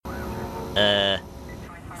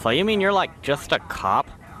So you mean you're like just a cop?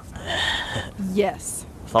 Yes.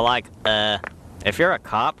 So like, if you're a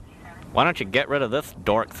cop, why don't you get rid of this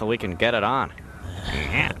dork so we can get it on?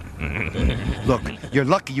 Look, you're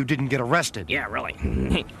lucky you didn't get arrested. Yeah, really.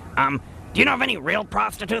 Do you know of any real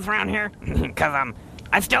prostitutes around here? Cause,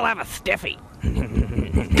 I still have a stiffy.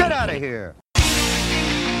 Get out of here!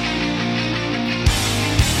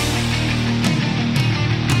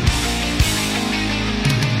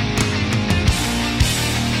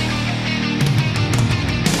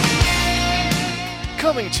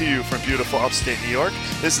 Coming to you from beautiful upstate New York,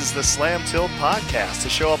 this is the Slam Tilt Podcast, a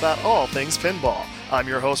show about all things pinball. I'm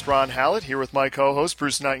your host, Ron Hallett, here with my co-host,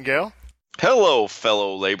 Bruce Nightingale. Hello,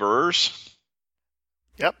 fellow laborers.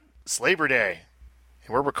 Yep, it's Labor Day,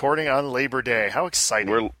 and we're recording on Labor Day. How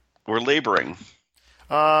exciting. We're laboring.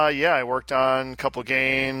 Yeah, I worked on a couple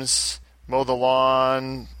games, mowed the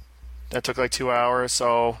lawn. That took like 2 hours,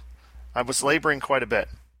 so I was laboring quite a bit.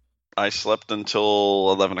 I slept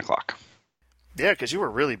until 11 o'clock. Yeah, because you were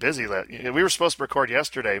really busy. We were supposed to record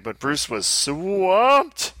yesterday, but Bruce was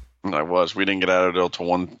swamped. I was. We didn't get out of it until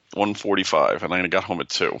 1:45, and I got home at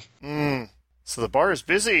 2. So the bar is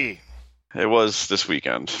busy. It was this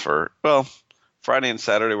weekend. Friday and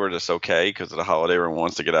Saturday were just okay because of the holiday. Everyone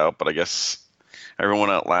wants to get out, but I guess everyone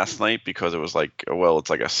went out last night because it was it's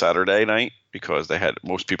like a Saturday night because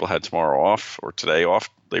most people had tomorrow off or today off,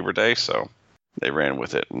 Labor Day, so they ran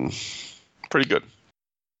with it, and pretty good.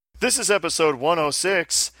 This is episode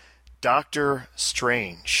 106, Doctor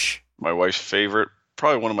Strange. My wife's favorite,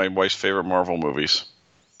 probably one of my wife's favorite Marvel movies.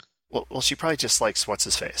 Well, she probably just likes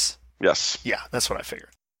What's-His-Face. Yes. Yeah, that's what I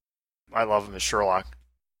figured. I love him as Sherlock.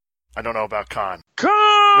 I don't know about Khan.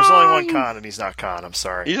 Khan! There's only one Khan, and he's not Khan. I'm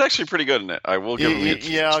sorry. He's actually pretty good in it. I will give him it.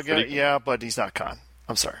 Yeah, but he's not Khan.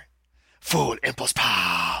 I'm sorry. Full impulse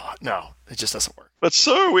power. No, it just doesn't work. But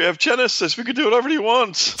sir, we have Genesis. We can do whatever he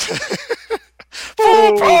wants.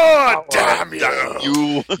 Full power! Damn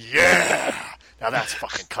you! Yeah! Now that's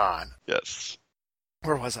fucking Khan. Yes.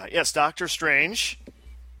 Where was I? Yes, Doctor Strange.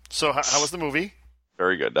 So how was the movie?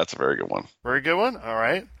 Very good. That's a very good one. Very good one. All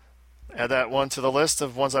right. Add that one to the list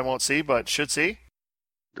of ones I won't see, but should see.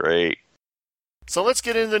 Great. So let's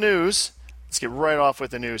get into the news. Let's get right off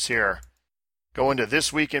with the news here. Go into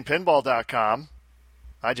thisweekinpinball.com.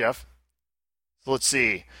 Hi, Jeff. So let's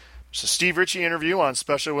see. There's a Steve Ritchie interview on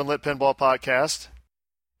Special When Lit Pinball Podcast.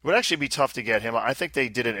 It would actually be tough to get him. I think they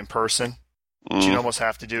did it in person, which you'd almost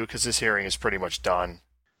have to do because this hearing is pretty much done.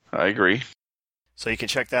 I agree. So you can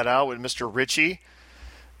check that out with Mr. Ritchie.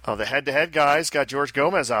 The head-to-head guys got George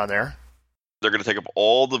Gomez on there. They're going to take up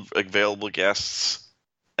all the available guests,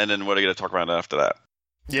 and then what are they going to talk about after that?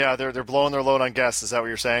 Yeah, they're blowing their load on guests. Is that what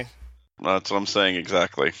you're saying? That's what I'm saying,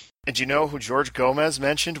 exactly. And do you know who George Gomez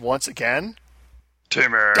mentioned once again?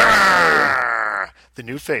 Timmer! The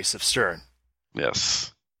new face of Stern.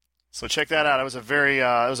 Yes. So check that out. It was a very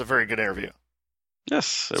good interview.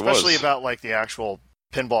 Yes, it Especially was. about like the actual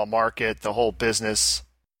pinball market, the whole business.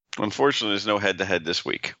 Unfortunately, there's no head-to-head this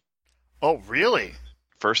week. Oh, really?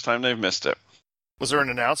 First time they've missed it. Was there an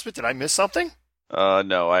announcement? Did I miss something?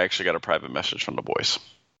 No, I actually got a private message from the boys.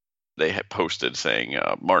 They had posted saying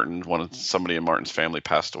somebody in Martin's family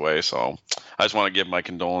passed away, so I just want to give my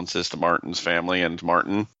condolences to Martin's family and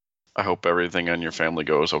Martin. I hope everything on your family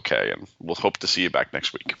goes okay, and we'll hope to see you back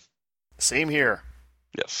next week. Same here.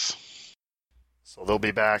 Yes. So they'll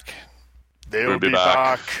be back. They'll be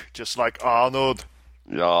back, just like Arnold.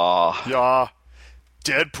 Yeah. Yeah.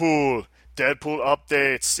 Deadpool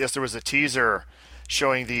updates. Yes, there was a teaser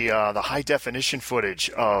showing the high definition footage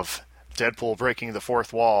of Deadpool breaking the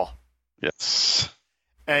fourth wall. Yes.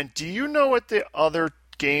 And do you know what the other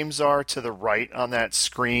games are to the right on that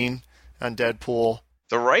screen on Deadpool?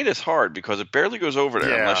 The right is hard because it barely goes over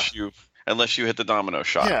there unless you hit the domino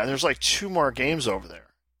shot. Yeah, and there's like 2 more games over there.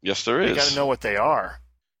 Yes, there is. You got to know what they are.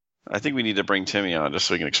 I think we need to bring Timmy on just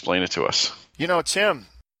so he can explain it to us. You know, Tim,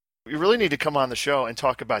 we really need to come on the show and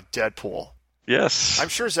talk about Deadpool. Yes. I'm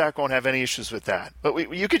sure Zach won't have any issues with that.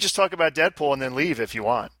 But you could just talk about Deadpool and then leave if you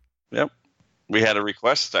want. Yep. We had a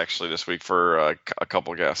request actually this week for a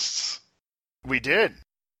couple guests. We did.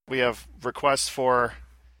 We have requests for...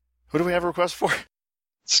 Who do we have a request for?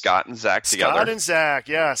 Scott and Zach together. Scott and Zach,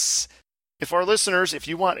 yes. If our listeners, if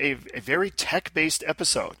you want a very tech-based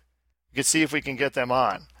episode, you can see if we can get them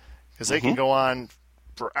on. Because they can go on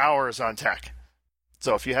for hours on tech.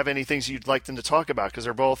 So if you have any things you'd like them to talk about, because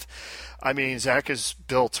they're both... I mean, Zach has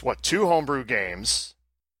built, 2 homebrew games,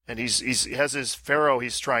 and he has his Pharaoh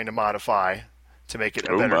he's trying to modify to make it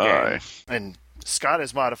a better game. And Scott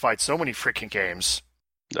has modified so many freaking games.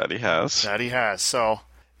 That he has. So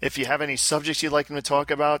if you have any subjects you'd like him to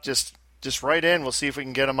talk about, just just write in. We'll see if we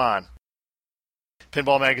can get them on.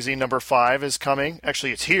 Pinball Magazine number 5 is coming.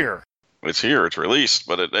 Actually, it's here. It's here. It's released,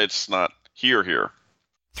 but it's not here.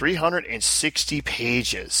 360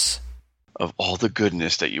 pages. Of all the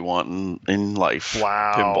goodness that you want in life.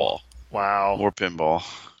 Wow. Pinball. Wow. More pinball.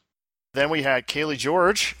 Then we had Kaylee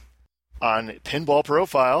George on Pinball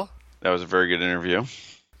Profile. That was a very good interview.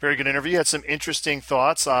 Very good interview. Had some interesting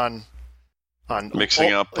thoughts on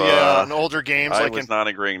mixing up on older games. I was not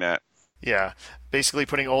agreeing that. Yeah. Basically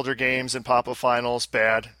putting older games in Papa Finals,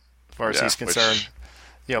 bad, as far as he's concerned.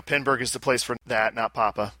 Pinburg is the place for that, not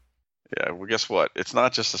Papa. Yeah, well, guess what? It's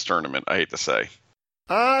not just a tournament, I hate to say.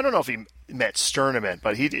 I don't know if he meant Sturnament,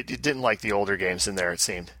 but he didn't like the older games in there, it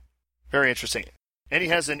seemed. Very interesting. And he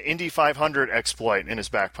has an Indy 500 exploit in his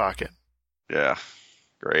back pocket. Yeah,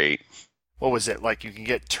 great. What was it? Like you can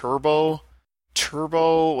get turbo,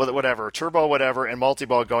 whatever, and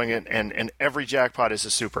multi-ball going in, and every jackpot is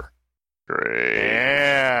a super. Great.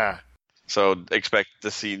 Yeah. So expect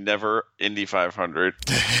to see never Indy 500.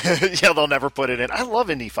 Yeah, they'll never put it in. I love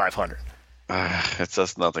Indy 500. It's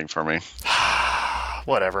just nothing for me.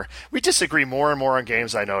 Whatever. We disagree more and more on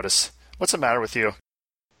games, I notice. What's the matter with you?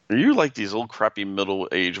 Are you like these old crappy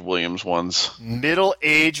middle-aged Williams ones?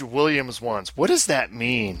 Middle-aged Williams ones. What does that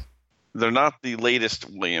mean? They're not the latest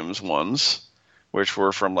Williams ones, which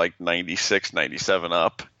were from like 96, 97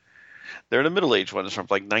 up. They're the middle-aged ones from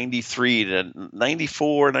like 93 to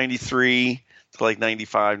 94, 93 to like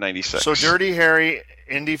 95, 96. So Dirty Harry,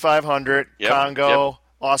 Indy 500, Congo,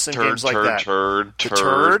 awesome games like that. Turd.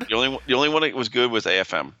 The only one that was good was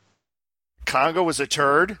AFM. Congo was a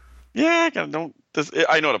turd? Yeah, I know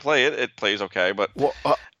how to play it. It plays okay, but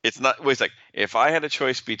it's not. Wait a sec. If I had a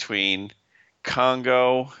choice between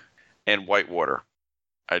Congo and Whitewater,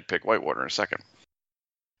 I'd pick Whitewater in a second.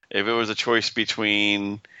 If it was a choice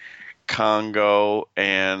between Congo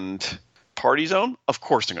and Party Zone, of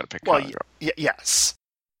course I'm going to pick Congo. Yes.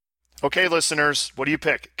 Okay, listeners, what do you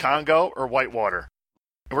pick, Congo or Whitewater?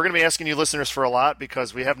 And we're going to be asking you listeners for a lot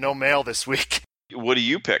because we have no mail this week. What do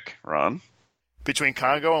you pick, Ron? Between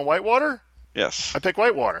Congo and Whitewater? Yes. I pick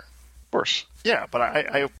Whitewater. Of course. Yeah, but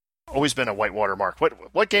I've always been a Whitewater mark.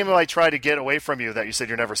 What game have I tried to get away from you that you said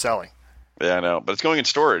you're never selling? Yeah, I know, but it's going in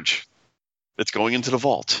storage. It's going into the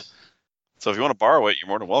vault. So if you want to borrow it, you're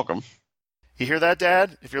more than welcome. You hear that,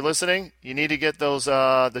 Dad? If you're listening, you need to get those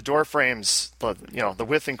the door frames, the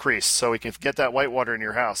width increased so we can get that Whitewater in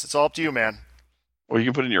your house. It's all up to you, man. Well, you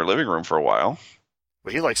can put it in your living room for a while.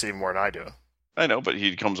 But he likes it even more than I do. I know, but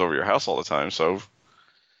he comes over your house all the time, so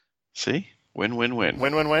see? Win-win-win.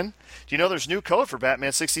 Win-win-win. Do you know there's new code for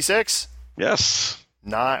Batman 66? Yes.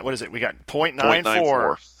 What is it? We got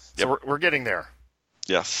 0.94. Yep. So we're getting there.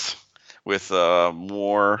 Yes. With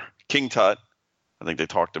more King Tut, I think they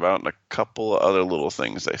talked about, and a couple of other little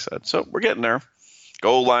things they said. So we're getting there.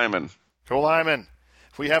 Go Lyman. Go Lyman.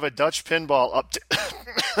 We have a Dutch pinball up to...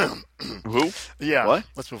 Who? Yeah. What?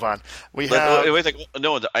 Let's move on.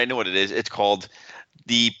 No, I know what it is. It's called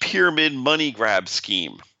the Pyramid Money Grab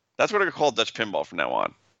Scheme. That's what they're called, Dutch pinball from now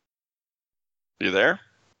on. You there?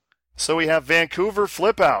 So we have Vancouver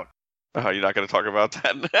Flip Out. Oh, you're not going to talk about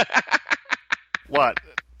that? What?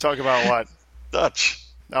 Talk about what? Dutch.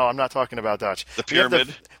 No, I'm not talking about Dutch. The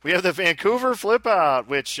Pyramid. We have the Vancouver Flip Out,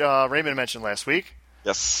 which Raymond mentioned last week.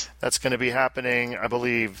 Yes. That's going to be happening, I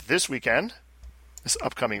believe, this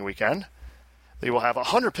upcoming weekend. They will have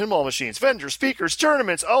 100 pinball machines, vendors, speakers,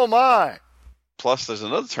 tournaments. Oh, my. Plus, there's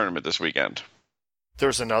another tournament this weekend.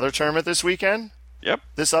 There's another tournament this weekend? Yep.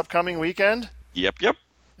 This upcoming weekend? Yep.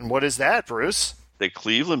 And what is that, Bruce? The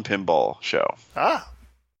Cleveland Pinball Show. Ah.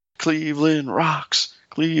 Cleveland rocks.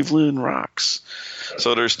 Cleveland rocks.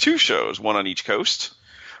 So there's 2 shows, one on each coast,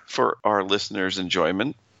 for our listeners'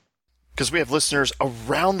 enjoyment. Because we have listeners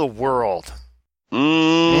around the world.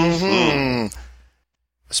 Mm-hmm.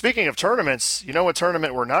 Speaking of tournaments, you know what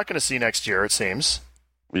tournament we're not going to see next year, it seems?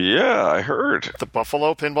 Yeah, I heard. The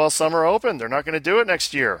Buffalo Pinball Summer Open. They're not going to do it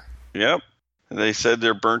next year. Yep. They said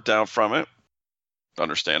they're burnt out from it.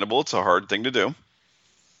 Understandable. It's a hard thing to do.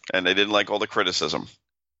 And they didn't like all the criticism.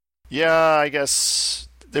 Yeah, I guess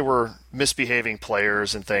there were misbehaving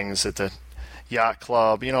players and things at the yacht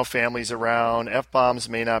club. Families around. F-bombs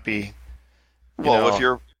may not be... If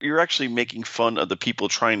you're actually making fun of the people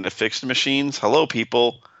trying to fix the machines, hello,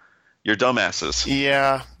 people, you're dumbasses.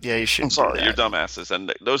 Yeah, you shouldn't. I'm sorry, you're dumbasses.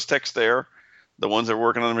 And those techs there, the ones that are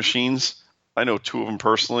working on the machines, I know 2 of them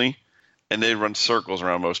personally, and they run circles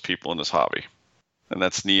around most people in this hobby. And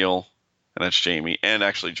that's Neil, and that's Jamie, and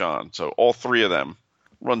actually John. So all 3 of them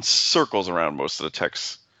run circles around most of the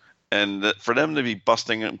techs. And for them to be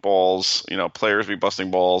busting balls, players be busting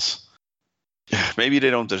balls, maybe they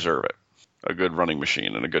don't deserve it. a good running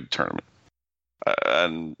machine and a good tournament.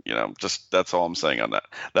 And, just that's all I'm saying on that.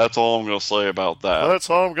 That's all I'm going to say about that. That's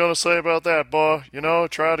all I'm going to say about that, boy.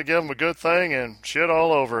 Try to give them a good thing and shit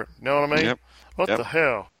all over it. You know what I mean? Yep. What the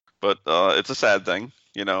hell? But it's a sad thing,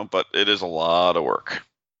 but it is a lot of work.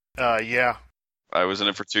 Yeah. I was in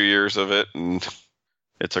it for 2 years of it, and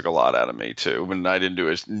it took a lot out of me, too. And I didn't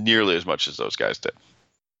do nearly as much as those guys did.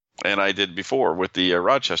 And I did before with the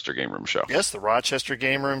Rochester Game Room Show. Yes, the Rochester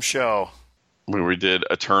Game Room Show. We did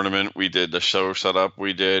a tournament, we did the show setup,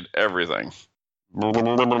 we did everything.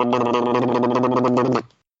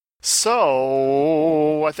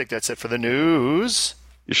 So, I think that's it for the news.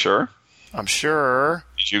 You sure? I'm sure.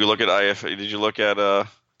 Did you look at Did you look at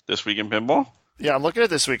This Week in Pinball? Yeah, I'm looking at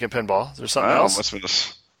This Week in Pinball. Is there something Wow, else? must have been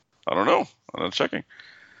this. I don't know. I'm not checking.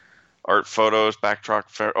 Art photos, backtrack.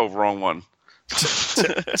 Wrong one.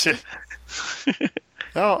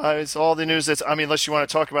 No, it's all the news unless you want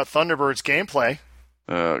to talk about Thunderbird's gameplay.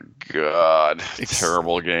 Oh, God.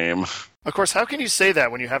 Terrible game. Of course, how can you say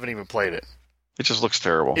that when you haven't even played it? It just looks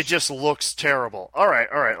terrible. It just looks terrible. All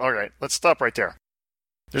right. Let's stop right there.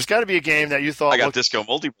 There's got to be a game that you thought I got Disco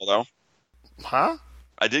Multiball, though. Huh?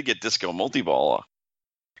 I did get Disco Multiball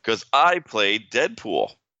because I played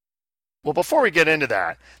Deadpool. Well, before we get into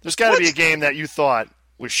that, there's got to be a game that you thought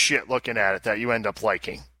was shit looking at it that you end up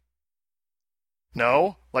liking.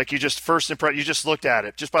 No? Like you just you just looked at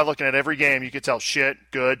it. Just by looking at every game, you could tell shit,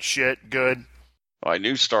 good. Well, I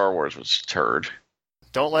knew Star Wars was turd.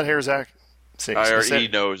 Don't let Zach say he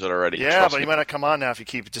knows it already. Yeah, but he might not come on now if you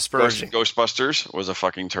keep dispersing. Ghostbusters was a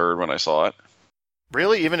fucking turd when I saw it.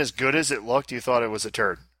 Really? Even as good as it looked, you thought it was a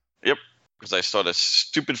turd? Yep, because I saw this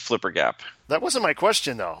stupid flipper gap. That wasn't my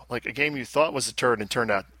question, though. Like a game you thought was a turd and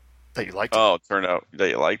turned out that you liked it. Oh, it turned out that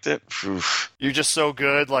you liked it? Oof. You're just so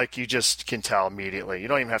good, like you just can tell immediately. You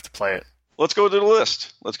don't even have to play it. Let's go to the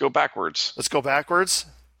list. Let's go backwards. Let's go backwards?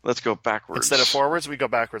 Let's go backwards. Instead of forwards, we go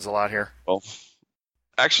backwards a lot here. Well,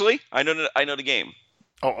 actually, I know the game.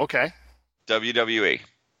 Oh, okay. WWE.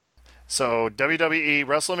 So, WWE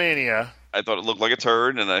WrestleMania. I thought it looked like a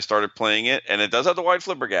turd, and I started playing it, and it does have the wide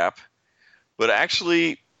flipper gap, but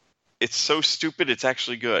actually, it's so stupid, it's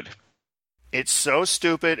actually good. It's so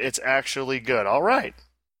stupid, it's actually good. All right.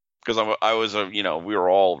 Because I was we were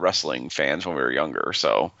all wrestling fans when we were younger,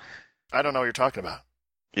 so. I don't know what you're talking about.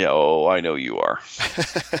 Yeah, I know you are.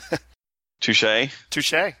 Touche?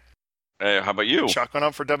 Touche. How about you? Chuck one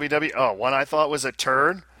up for WWE. Oh, one I thought was a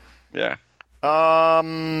turd? Yeah. Let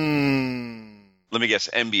me guess,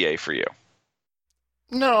 NBA for you.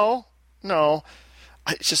 No.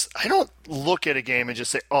 I don't look at a game and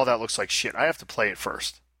just say, "Oh, that looks like shit." I have to play it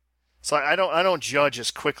first. So I don't judge as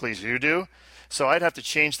quickly as you do. So I'd have to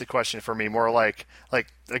change the question for me more like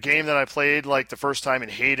a game that I played like the first time and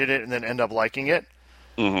hated it and then end up liking it.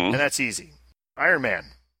 Mm-hmm. And that's easy. Iron Man.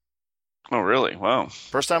 Oh, really? Wow.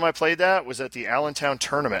 First time I played that was at the Allentown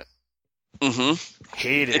tournament. Mm-hmm.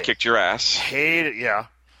 Hated it. It kicked your ass. Hated, yeah.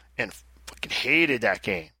 And fucking hated that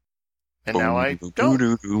game. And now I don't.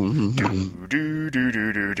 And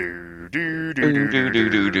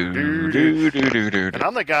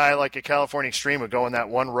I'm the guy like at California Extreme would go in that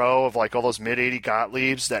one row of like all those mid-80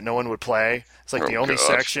 Gottliebs that no one would play. It's like the only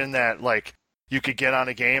section that like you could get on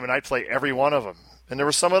a game, and I'd play every one of them. And there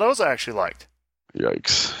were some of those I actually liked.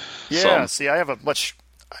 Yikes. Yeah, see, I have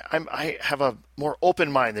a more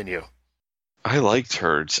open mind than you. I like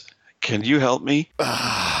turds. Can you help me?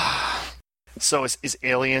 So is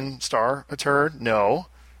Alien Star a turd? No.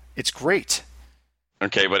 It's great.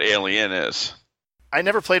 Okay, but Alien is. I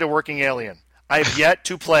never played a working Alien. I have yet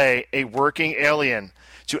to play a working Alien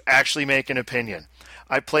to actually make an opinion.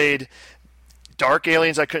 I played Dark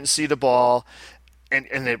Aliens, I couldn't see the ball, and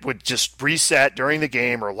it would just reset during the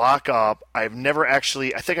game or lock up. I've never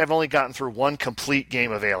actually, I think I've only gotten through one complete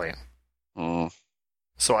game of Alien.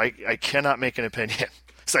 So I cannot make an opinion.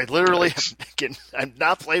 Because I literally I've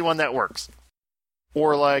not played one that works.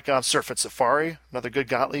 Or like Surf and Safari, another good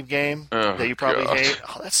Gottlieb game that you probably hate.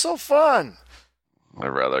 Oh, that's so fun. I'd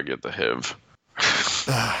rather get the HIV.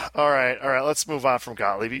 All right, let's move on from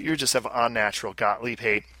Gottlieb. You just have unnatural Gottlieb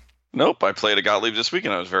hate. Nope, I played a Gottlieb this week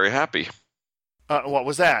and I was very happy. What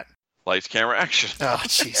was that? Lights, camera, action. Oh,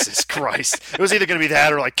 Jesus Christ. It was either going to be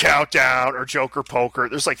that or like Countdown or Joker Poker.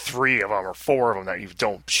 There's like 3 of them or 4 of them that you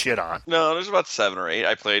don't shit on. No, there's about 7 or 8.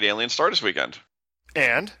 I played Alien Star this weekend.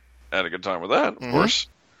 And? I had a good time with that, of course.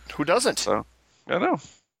 Who doesn't? So, I know.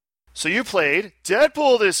 So you played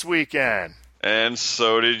Deadpool this weekend. And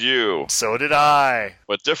so did you. So did I.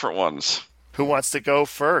 But different ones. Who wants to go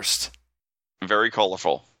first? Very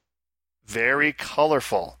colorful. Very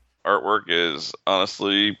colorful. Artwork is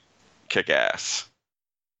honestly kick-ass.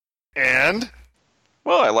 And? end?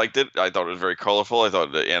 Well, I liked it. I thought it was very colorful. I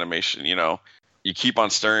thought the animation, you keep on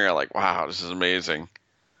staring at like, wow, this is amazing.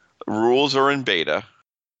 The rules are in beta.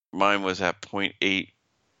 Mine was at 0.82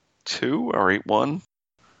 or 8.1.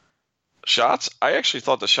 Shots, I actually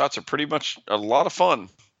thought the shots are pretty much a lot of fun.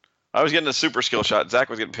 I was getting a super skill shot. Zach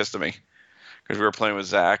was getting pissed at me because we were playing with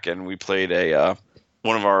Zach and we played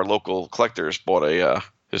one of our local collectors bought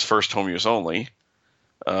his first home use only,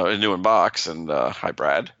 a new in box, and hi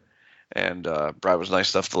Brad. And Brad was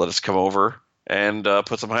nice enough to let us come over and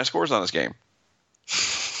put some high scores on this game.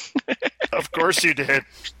 Of course you did.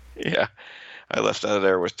 Yeah, I left out of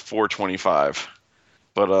there with 425.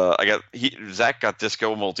 But Zach got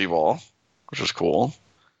disco multi-ball, which was cool.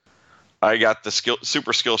 I got the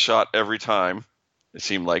super skill shot every time. It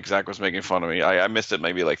seemed like Zach was making fun of me. I missed it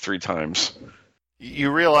maybe like 3 times.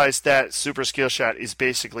 You realize that super skill shot is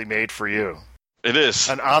basically made for you. It is.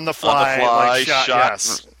 An on-the-fly shot,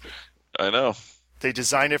 yes. I know. They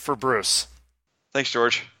designed it for Bruce. Thanks,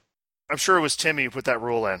 George. I'm sure it was Timmy who put that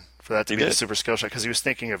rule in for that to be did. the super skill shot because he was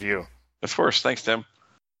thinking of you. Of course. Thanks, Tim.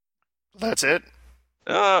 That's it?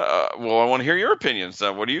 Well, I want to hear your opinions.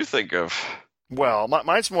 What do you think of? Well,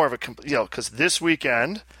 mine's more of a, because this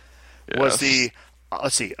weekend was the,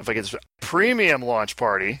 let's see, if I get this, premium launch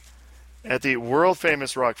party at the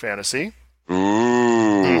world-famous Rock Fantasy. Ooh.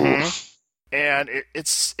 Mm-hmm. And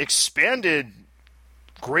it's expanded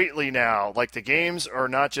greatly now. Like, the games are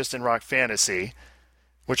not just in Rock Fantasy,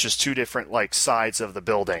 which is 2 different, like, sides of the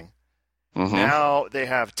building. Mm-hmm. Now they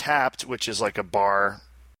have Tapped, which is like a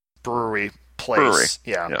brewery place. Brewery.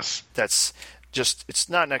 Yeah. Yes. That's just, it's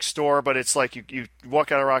not next door, but it's like you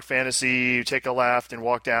walk out of Rock Fantasy, you take a left and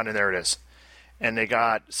walk down, and there it is. And they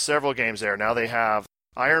got several games there. Now they have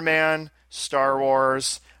Iron Man, Star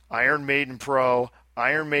Wars, Iron Maiden Pro,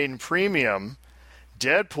 Iron Maiden Premium,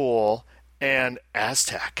 Deadpool, and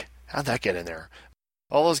Aztec. How'd that get in there?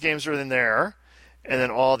 All those games are in there, and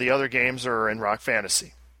then all the other games are in Rock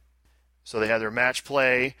Fantasy. So they had their match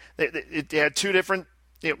play. They had 2 different,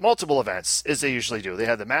 multiple events, as they usually do. They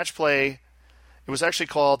had the match play. It was actually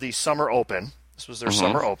called the Summer Open. This was their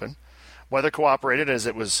Summer Open. Weather cooperated as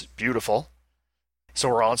it was beautiful. So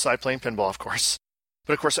we're all inside playing pinball, of course.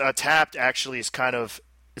 But, of course, Tapped actually is kind of,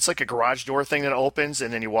 it's like a garage door thing that opens,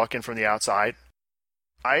 and then you walk in from the outside.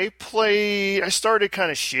 I started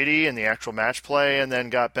kind of shitty in the actual match play and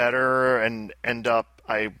then got better and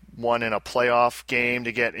I won in a playoff game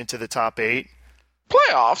to get into the top 8.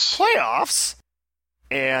 Playoffs!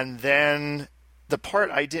 And then the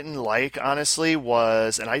part I didn't like, honestly,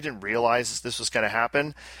 was, and I didn't realize this was going to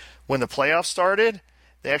happen, when the playoffs started,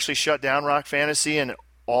 they actually shut down Rock Fantasy and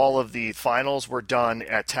all of the finals were done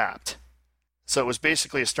at Tapped. So it was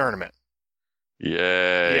basically a tournament.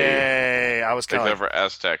 Yay! I was kind of except for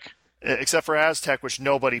Aztec. Except for Aztec, which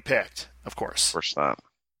nobody picked, of course. Of course not.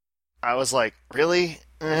 I was like, really?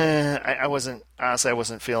 I wasn't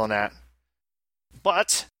feeling that.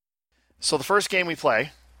 But, so the first game we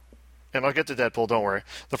play, and I'll get to Deadpool, don't worry.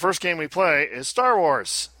 The first game we play is Star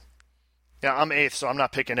Wars. Yeah, I'm 8th, so I'm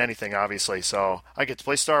not picking anything, obviously. So I get to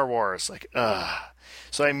play Star Wars.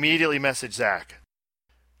 So I immediately message Zach.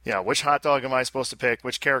 Yeah, which hot dog am I supposed to pick?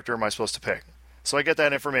 Which character am I supposed to pick? So I get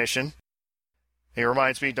that information. He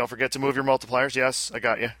reminds me, don't forget to move your multipliers. Yes, I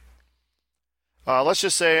got you. Let's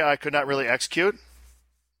just say I could not really execute.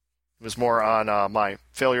 It was more on my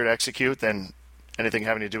failure to execute than anything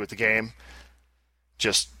having to do with the game.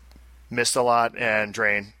 Just missed a lot and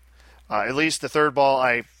drained. At least the third ball,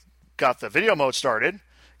 I got the video mode started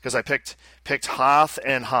because I picked Hoth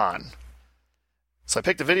and Han. So I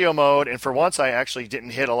picked the video mode, and for once I actually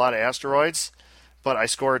didn't hit a lot of asteroids, but I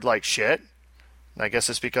scored like shit. And I guess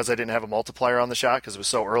it's because I didn't have a multiplier on the shot because it was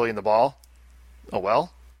so early in the ball. Oh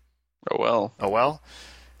well.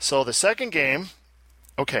 So the second game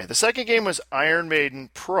was Iron Maiden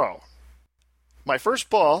Pro. My first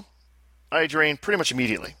ball, I drained pretty much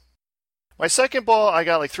immediately. My second ball, I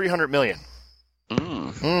got like 300 million.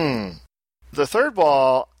 The third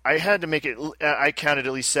ball, I had to make it, I counted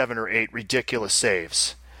at least 7 or 8 ridiculous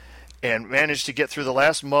saves and managed to get through the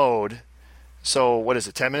last mode. So, what is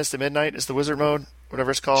it, 10 minutes to midnight is the wizard mode?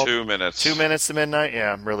 Whatever it's called. 2 minutes. 2 minutes to midnight?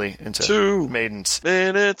 Yeah, I'm really into 2 Maidens.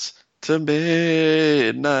 minutes to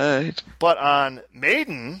midnight. But on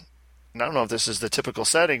Maiden, and I don't know if this is the typical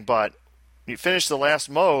setting, but you finish the last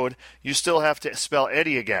mode, you still have to spell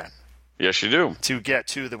Eddie again. Yes, you do. To get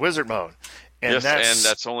to the wizard mode. And yes,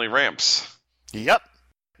 that's only ramps. Yep.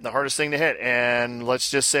 The hardest thing to hit. And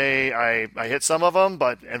let's just say I hit some of them,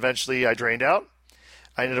 but eventually I drained out.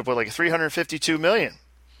 I ended up with like 352 million,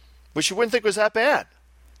 which you wouldn't think was that bad.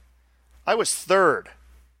 I was third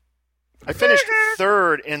I finished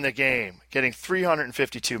third in the game, getting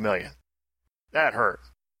 352 million. That hurt.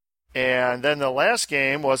 And then the last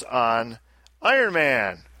game was on Iron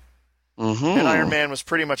Man. Mm-hmm. And Iron Man was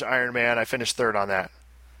pretty much Iron Man. I finished third on that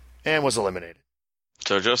and was eliminated.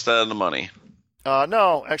 So just out of the money.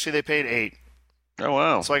 No, actually they paid $8. Oh,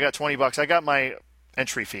 wow. So I got $20. I got my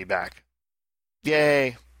entry fee back.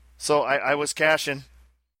 Yay. So I was cashing.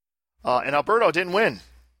 And Alberto didn't win.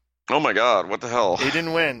 Oh, my God. What the hell? He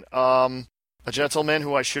didn't win. A gentleman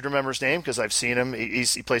who I should remember his name because I've seen him. He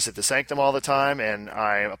plays at the Sanctum all the time, and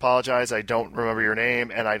I apologize. I don't remember your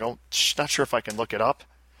name, and not sure if I can look it up.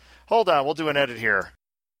 Hold on. We'll do an edit here.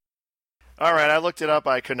 All right. I looked it up.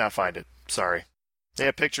 I could not find it. Sorry. They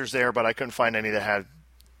have pictures there, but I couldn't find any that had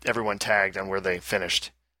everyone tagged on where they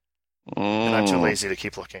finished. And I'm too lazy to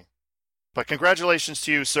keep looking. But congratulations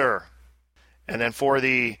to you, sir. And then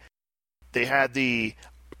they had the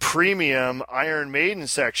premium Iron Maiden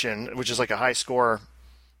section, which is like a high score.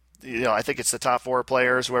 I think it's the top 4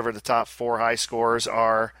 players, whoever the top 4 high scores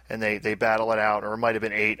are, and they battle it out, or it might have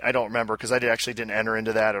been 8. I don't remember because I actually didn't enter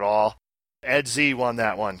into that at all. Ed Z won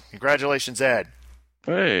that one. Congratulations, Ed.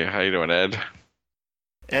 Hey, how you doing, Ed?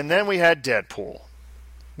 And then we had Deadpool,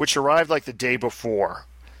 which arrived like the day before.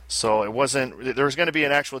 So there was going to be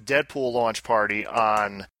an actual Deadpool launch party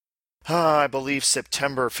on, I believe,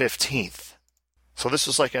 September 15th. So this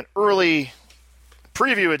was like an early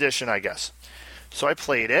preview edition, I guess. So I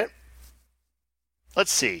played it.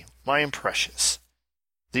 Let's see, my impressions.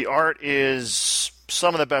 The art is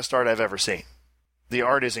some of the best art I've ever seen. The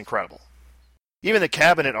art is incredible. Even the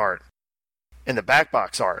cabinet art and the back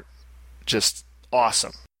box art, just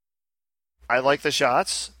awesome. I like the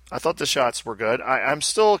shots. I thought the shots were good. I'm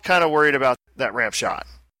still kind of worried about that ramp shot.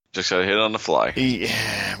 Just got to hit on the fly.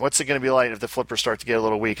 Yeah. What's it going to be like if the flippers start to get a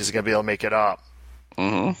little weak? Is it going to be able to make it up?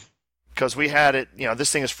 Mm-hmm. Because we had it,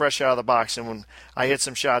 this thing is fresh out of the box, and when I hit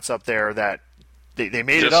some shots up there that they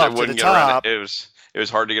made it up to the top. It was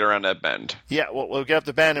hard to get around that bend. Yeah, we'll get up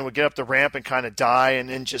the bend and we'll get up the ramp and kind of die and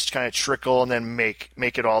then just kind of trickle and then make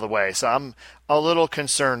it all the way. So I'm a little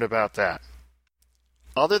concerned about that.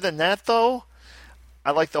 Other than that, though,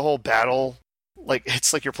 I like the whole battle. Like,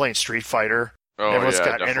 it's like you're playing Street Fighter. Oh, everyone's yeah,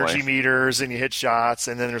 got definitely. energy meters and you hit shots,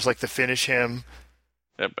 and then there's like the finish him.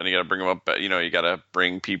 Yep, and you got to bring them up. You got to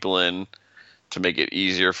bring people in to make it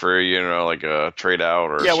easier for like a trade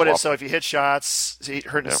out or swap. So if you hit shots,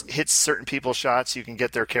 hits certain people's shots, you can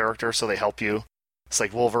get their character, so they help you. It's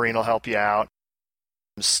like Wolverine will help you out.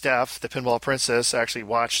 Steph, the pinball princess, actually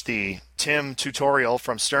watched the Tim tutorial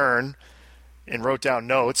from Stern and wrote down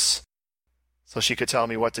notes so she could tell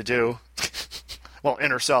me what to do. Well,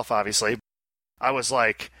 in herself, obviously. I was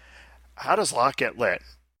like, how does lock get lit?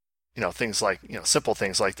 Things like, simple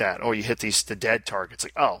things like that. Oh, you hit the dead targets.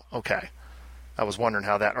 Like, oh, okay. I was wondering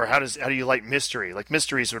how that, or how do you light mystery? Like,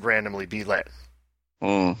 mysteries would randomly be lit.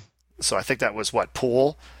 So I think that was what,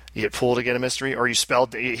 pool? You hit pool to get a mystery, or you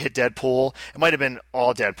hit Deadpool. It might have been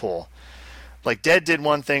all Deadpool. Like, Dead did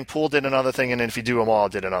one thing, pool did another thing, and then if you do them all,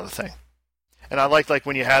 it did another thing. And I liked, like,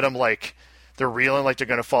 when you had them, like, they're reeling, like they're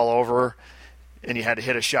going to fall over, and you had to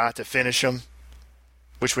hit a shot to finish them,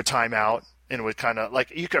 which would time out, and it would kind of,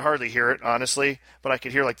 like, you could hardly hear it, honestly, but I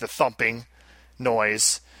could hear, like, the thumping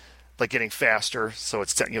noise, like, getting faster. So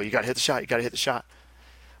it's, you got to hit the shot,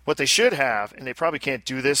 What they should have, and they probably can't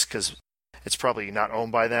do this because it's probably not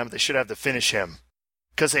owned by them, they should have the finish him.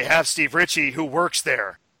 Because they have Steve Ritchie, who works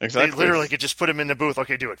there. Exactly. They literally could just put him in the booth.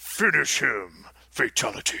 Okay, do it. Finish him.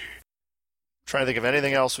 Fatality. Trying to think of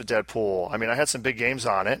anything else with Deadpool. I mean, I had some big games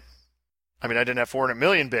on it. I mean, I didn't have 400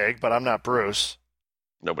 million big, but I'm not Bruce.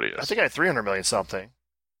 Nobody is. I think I had 300 million something.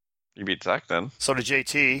 You beat Zach then. So did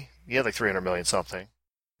JT. He had like 300 million something.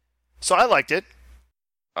 So I liked it.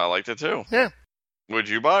 I liked it too. Yeah. Would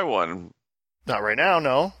you buy one? Not right now,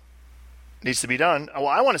 no. Needs to be done. Well,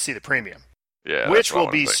 I want to see the premium. Yeah. Which will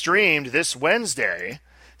be streamed this Wednesday,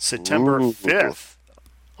 September 5th,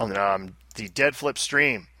 on the Dead Flip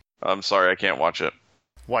stream. I'm sorry, I can't watch it.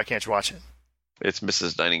 Why can't you watch it? It's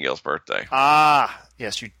Mrs. Nightingale's birthday. Ah,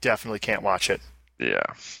 yes, you definitely can't watch it. Yeah.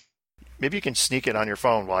 Maybe you can sneak it on your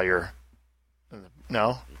phone while you're...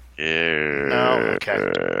 No? Yeah. No? Okay.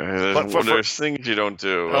 There's things you don't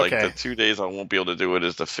do. Okay. Like the 2 days I won't be able to do it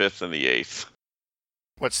is the 5th and the 8th.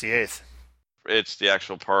 What's the 8th? It's the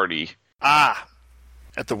actual party. Ah,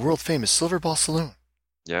 at the world-famous Silver Ball Saloon.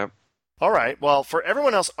 Yep. All right. Well, for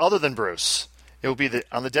everyone else other than Bruce, it will be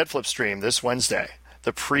on the Dead Flip stream this Wednesday,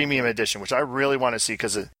 the premium edition, which I really want to see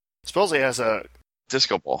because it supposedly has a...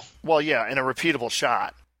 Disco ball. Well, yeah, and a repeatable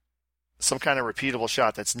shot. Some kind of repeatable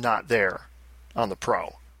shot that's not there on the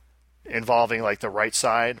Pro, involving like the right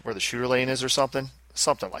side where the shooter lane is or something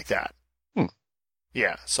like that.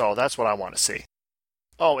 Yeah, so that's what I want to see.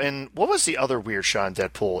 Oh, and what was the other weird shot in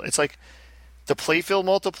Deadpool? It's like the playfield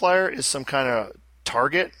multiplier is some kind of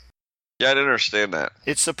target. Yeah, I didn't understand that.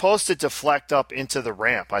 It's supposed to deflect up into the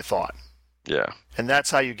ramp, I thought. Yeah. And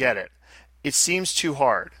that's how you get it. It seems too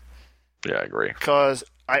hard. Yeah, I agree. Because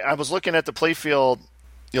I was looking at the playfield,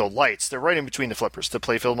 lights. They're right in between the flippers. The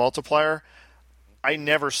playfield multiplier. I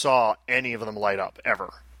never saw any of them light up,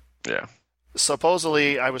 ever. Yeah.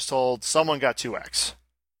 Supposedly, I was told someone got 2x.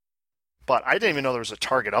 But I didn't even know there was a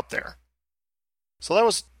target up there. So that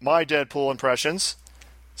was my Deadpool impressions.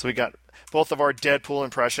 So we got both of our Deadpool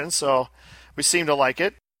impressions. So we seem to like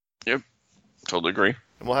it. Yep. Totally agree.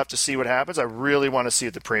 And we'll have to see what happens. I really want to see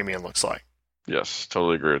what the premium looks like. Yes,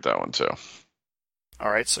 totally agree with that one, too.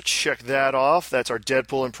 All right, so check that off. That's our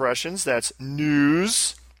Deadpool impressions. That's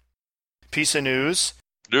news. Piece of news.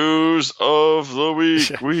 News of the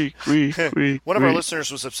week. One of our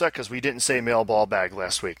listeners was upset because we didn't say mail ball bag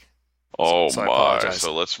last week. Oh, so I my. apologize.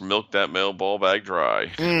 So let's milk that mail ball bag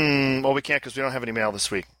dry. Well, we can't because we don't have any mail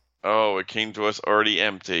this week. Oh, it came to us already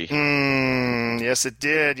empty. Yes, it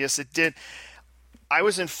did. Yes, it did. I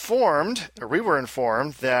was informed, or we were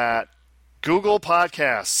informed, that Google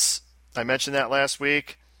Podcasts, I mentioned that last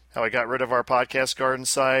week, how I got rid of our Podcast Garden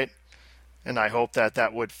site, and I hope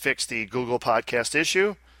that would fix the Google Podcast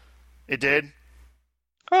issue. It did.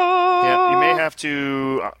 Yeah, you may have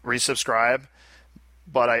to resubscribe,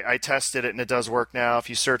 but I tested it, and it does work now. If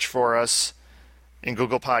you search for us in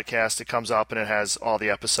Google Podcast, it comes up, and it has all the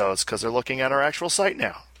episodes, because they're looking at our actual site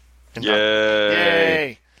now. And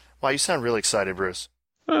Yay! Wow, you sound really excited, Bruce.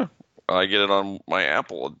 I get it on my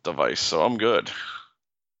Apple device, so I'm good.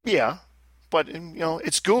 Yeah, but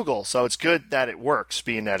it's Google, so it's good that it works,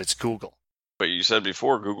 being that it's Google. But you said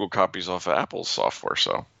before Google copies off of Apple's software,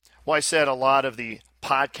 so. Well, I said a lot of the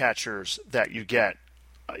podcatchers that you get,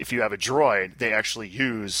 if you have a Droid, they actually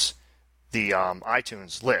use the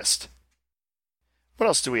iTunes list. What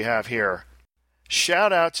else do we have here?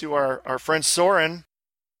 Shout out to our friend Soren,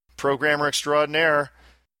 programmer extraordinaire.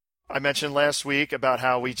 I mentioned last week about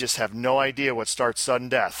how we just have no idea what starts sudden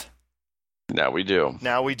death. Now we do.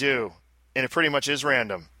 Now we do. And it pretty much is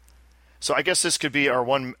random. So I guess this could be our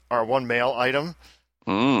one mail item.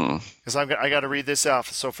 Because I got to read this out.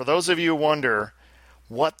 So for those of you who wonder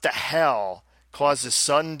what the hell causes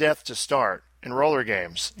sudden death to start in roller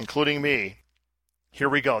games, including me, here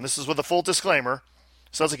we go. And this is with a full disclaimer.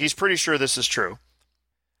 Sounds like he's pretty sure this is true.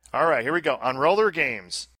 All right, here we go. On roller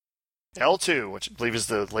games, L2, which I believe is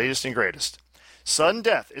the latest and greatest, sudden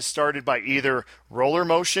death is started by either roller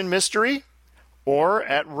motion mystery or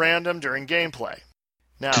at random during gameplay.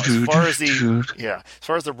 Now, as far as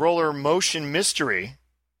the roller motion mystery,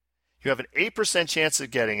 you have an 8% chance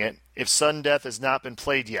of getting it if sudden death has not been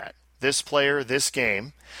played yet. This player, this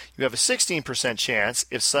game. You have a 16% chance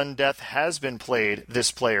if sudden death has been played,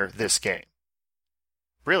 this player, this game.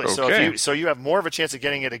 Really? Okay. So you have more of a chance of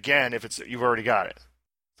getting it again if you've already got it.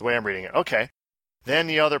 The way I'm reading it. Okay. Then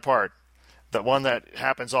the other part, the one that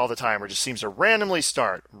happens all the time or just seems to randomly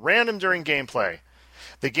start, random during gameplay.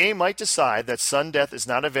 The game might decide that sudden death is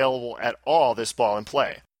not available at all this ball in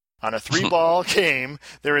play. On a 3-ball game,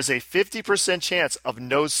 there is a 50% chance of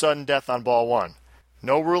no sudden death on ball 1.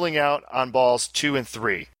 No ruling out on balls 2 and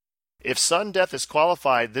 3. If sudden death is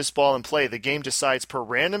qualified this ball in play, the game decides per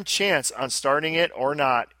random chance on starting it or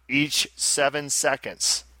not each 7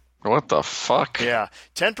 seconds. What the fuck? Yeah.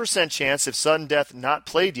 10% chance if sudden death not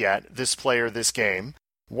played yet, this player, this game.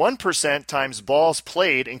 1% times balls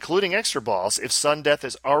played, including extra balls, if sudden death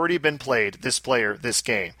has already been played, this player, this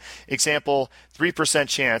game. Example, 3%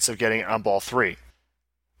 chance of getting on ball 3.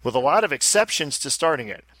 With a lot of exceptions to starting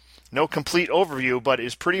it. No complete overview, but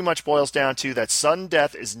it pretty much boils down to that sudden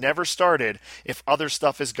death is never started if other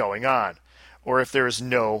stuff is going on, or if there is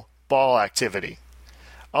no ball activity.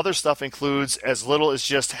 Other stuff includes as little as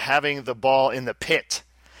just having the ball in the pit.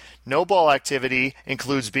 No ball activity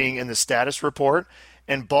includes being in the status report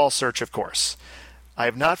and ball search, of course. I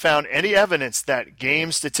have not found any evidence that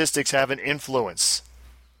game statistics have an influence.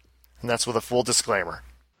 And that's with a full disclaimer.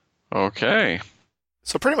 Okay.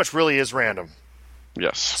 So pretty much really is random.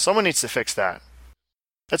 Yes. Someone needs to fix that.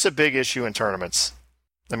 That's a big issue in tournaments.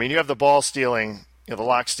 I mean, you have the ball stealing, the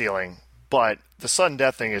lock stealing, but the sudden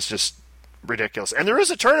death thing is just ridiculous. And there is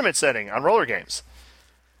a tournament setting on roller games.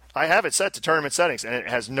 I have it set to tournament settings, and it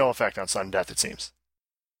has no effect on sudden death, it seems.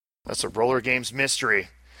 That's a roller games mystery.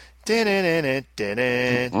 All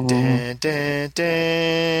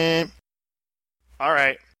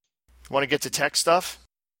right. Want to get to tech stuff?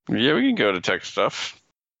 Yeah, we can go to tech stuff.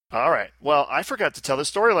 All right. Well, I forgot to tell the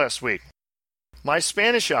story last week. My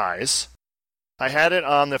Spanish eyes, I had it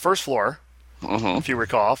on the first floor, if you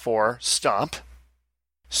recall, for Stump.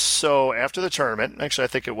 So after the tournament, actually I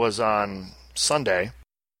think it was on Sunday,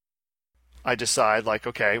 I decide, like,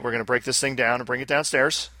 okay, we're going to break this thing down and bring it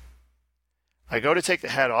downstairs. I go to take the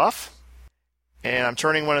head off, and I'm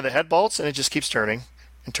turning one of the head bolts, and it just keeps turning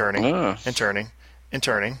and turning and turning and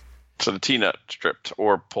turning. So the T-nut stripped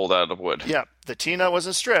or pulled out of the wood. Yeah, the T-nut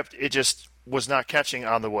wasn't stripped. It just was not catching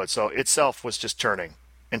on the wood. So itself was just turning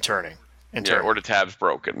and turning and turning. Yeah, or the tab's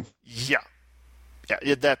broken. Yeah.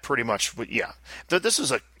 Yeah, that pretty much, yeah. This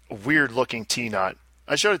was a weird-looking T-nut.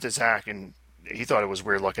 I showed it to Zach, and he thought it was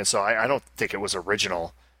weird-looking, so I don't think it was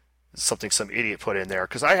original. It's something some idiot put in there.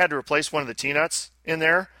 Because I had to replace one of the T-nuts in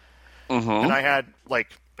there, and I had,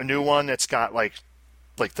 like, a new one that's got, like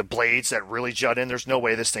the blades that really jut in. There's no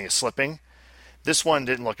way this thing is slipping. This one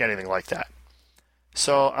didn't look anything like that.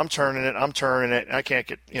 So I'm turning it, and I can't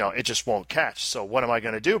get, it just won't catch. So what am I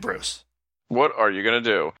going to do, Bruce? What are you going to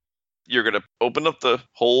do? You're going to open up the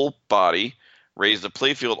whole body, raise the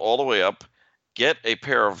playfield all the way up, get a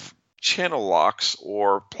pair of channel locks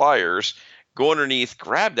or pliers, go underneath,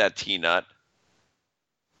 grab that T-nut,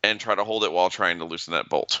 and try to hold it while trying to loosen that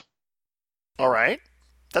bolt. All right.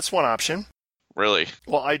 That's one option. Really?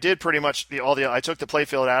 Well, I did pretty much I took the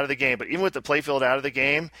playfield out of the game, but even with the playfield out of the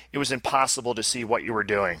game, it was impossible to see what you were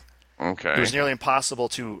doing. Okay. It was nearly impossible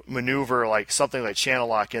to maneuver like something like channel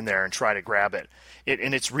lock in there and try to grab it.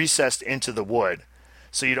 And it's recessed into the wood.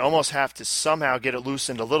 So you'd almost have to somehow get it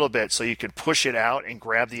loosened a little bit so you could push it out and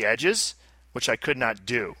grab the edges, which I could not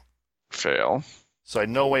do. Fail. So I had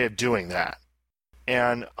no way of doing that.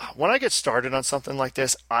 And when I get started on something like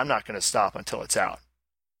this, I'm not going to stop until it's out.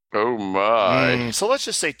 Oh, my. So let's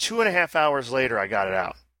just say 2.5 hours later, I got it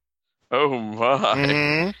out. Oh,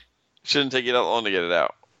 my. Shouldn't take you that long to get it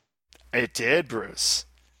out. It did, Bruce.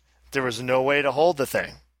 There was no way to hold the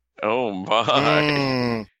thing. Oh,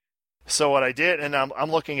 my. So what I did, and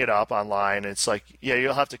I'm looking it up online, and it's like, yeah,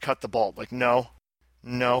 you'll have to cut the bolt. Like, no.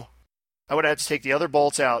 I would have to take the other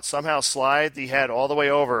bolts out, somehow slide the head all the way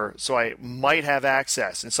over so I might have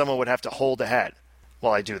access, and someone would have to hold the head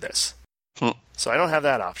while I do this. So I don't have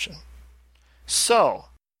that option. So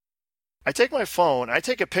I take my phone, I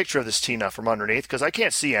take a picture of this T-nut from underneath because I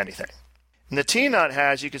can't see anything. And the T-nut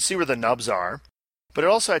has, you can see where the nubs are, but it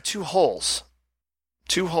also had two holes.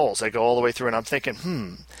 Two holes that go all the way through, and I'm thinking,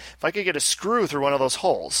 if I could get a screw through one of those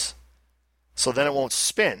holes, so then it won't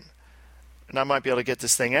spin, and I might be able to get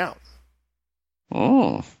this thing out.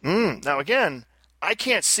 Now again, I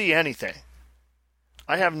can't see anything.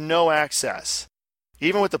 I have no access.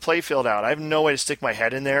 Even with the playfield out, I have no way to stick my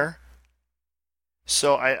head in there.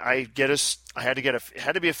 So it had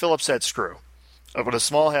to be a Phillips head screw with a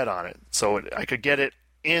small head on it, so I could get it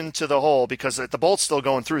into the hole because the bolt's still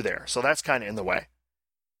going through there. So that's kind of in the way.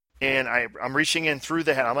 And I'm reaching in through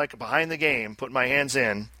the head. I'm like behind the game, putting my hands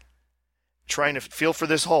in, trying to feel for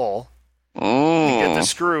this hole. And get the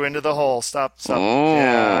screw into the hole. Stop.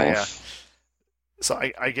 Yeah. So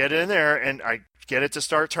I get it in there, and I get it to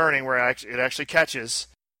start turning where it actually catches.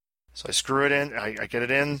 So I screw it in. I get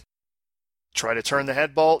it in, try to turn the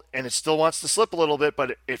head bolt, and it still wants to slip a little bit,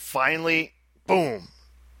 but it finally, boom,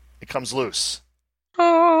 it comes loose. And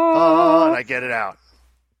I get it out.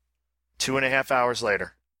 2.5 hours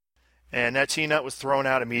later. And that T-nut was thrown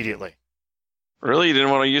out immediately. Really? You didn't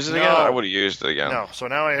want to use it again? I would have used it again. No. So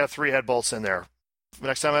now I have 3 head bolts in there.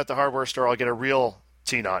 Next time I'm at the hardware store, I'll get a real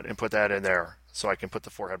T-nut and put that in there so I can put the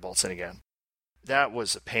 4 head bolts in again. That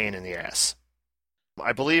was a pain in the ass.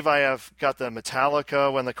 I believe I have got the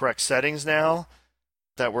Metallica in the correct settings now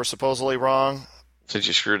that were supposedly wrong. Since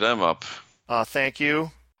you screwed them up. Thank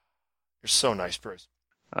you. You're so nice, Bruce.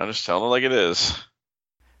 I'm just telling it like it is.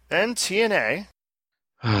 Then TNA.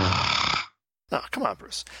 No, come on,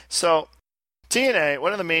 Bruce. So TNA,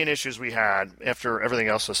 one of the main issues we had after everything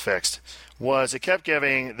else was fixed was it kept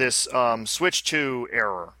giving this switch to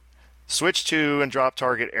error. Switch to and drop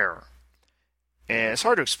target error. And it's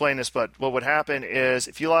hard to explain this, but what would happen is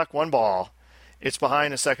if you lock one ball, it's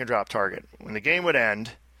behind a second drop target. When the game would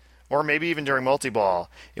end, or maybe even during multi-ball,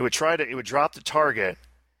 it would drop the target.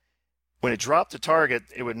 When it dropped the target,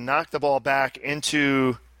 it would knock the ball back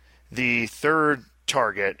into the third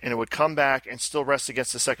target, and it would come back and still rest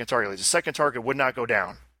against the second target. The second target would not go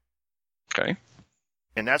down. Okay.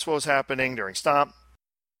 And that's what was happening during Stomp.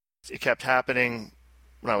 It kept happening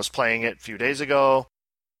when I was playing it a few days ago.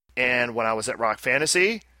 And when I was at Rock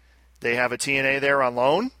Fantasy, they have a TNA there on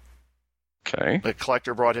loan. Okay. The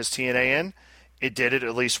collector brought his TNA in. It did it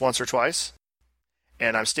at least once or twice.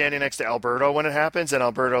 And I'm standing next to Alberto when it happens, and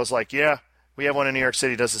Alberto's like, yeah, we have one in New York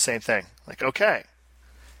City does the same thing. Like, okay.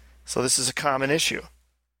 So this is a common issue.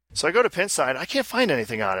 So I go to pin side. I can't find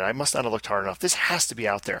anything on it. I must not have looked hard enough. This has to be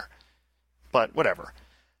out there. But whatever.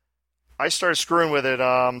 I started screwing with it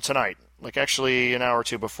tonight, like actually an hour or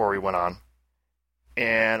two before we went on.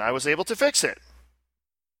 And I was able to fix it.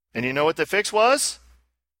 And you know what the fix was?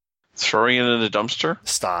 Throwing it in the dumpster?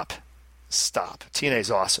 Stop.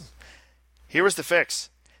 TNA's awesome. Here was the fix.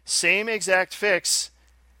 Same exact fix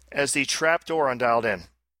as the trapdoor on Dialed In.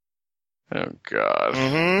 Oh, God.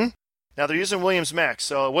 Mm-hmm. Now, they're using Williams Mech,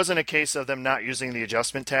 so it wasn't a case of them not using the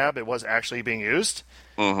adjustment tab. It was actually being used.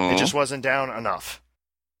 Mm-hmm. It just wasn't down enough.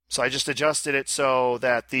 So I just adjusted it so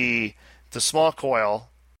that the small coil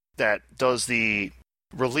that does the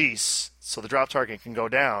release, so the drop target can go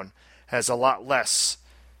down, has a lot less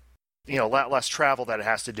travel that it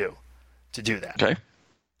has to do that. Okay.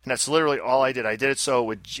 And that's literally all I did. I did it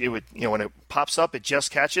so it would when it pops up, it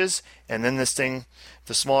just catches, and then this thing,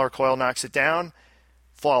 the smaller coil knocks it down.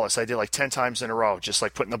 Flawless. I did like 10 times in a row, just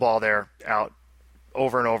like putting the ball there out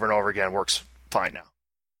over and over and over again. Works fine now.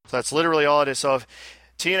 So that's literally all it is. So if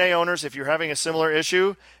TNA owners, if you're having a similar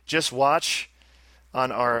issue, just watch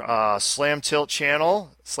on our Slam Tilt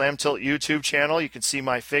channel, Slam Tilt YouTube channel. You can see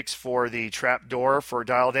my fix for the trap door for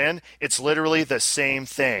Dialed In. It's literally the same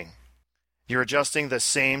thing. You're adjusting the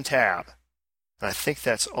same tab. And I think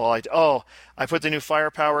that's all I put the new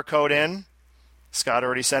firepower code in. Scott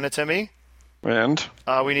already sent it to me. And?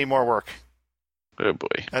 We need more work. Oh,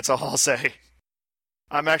 boy. That's all I'll say.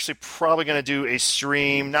 I'm actually probably going to do a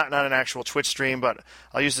stream, not an actual Twitch stream, but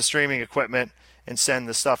I'll use the streaming equipment and send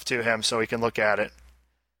the stuff to him so he can look at it.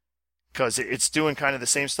 Because it's doing kind of the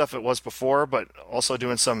same stuff it was before, but also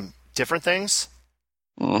doing some different things.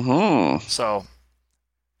 Mm-hmm. So,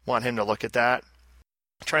 want him to look at that.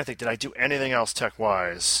 I'm trying to think, did I do anything else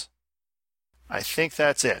tech-wise? I think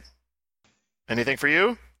that's it. Anything for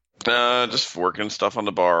you? Just working stuff on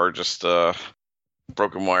the bar, just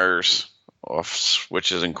broken wires off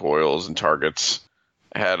switches and coils and targets.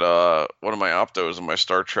 I had one of my optos in my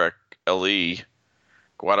Star Trek LE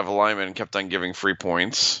go out of alignment and kept on giving free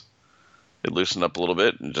points. It loosened up a little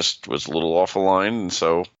bit and just was a little off align, and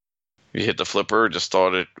so you hit the flipper, just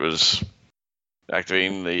thought it was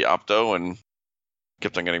activating the opto and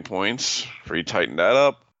kept on getting points. Retightened that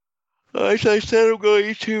up. As I said, I'm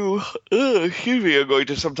going to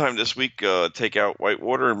sometime this week take out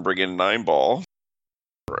Whitewater and bring in 9-ball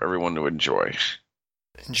for everyone to enjoy.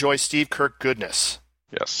 Enjoy Steve Kirk goodness.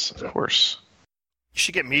 Yes, of course. You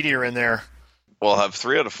should get Meteor in there. We'll have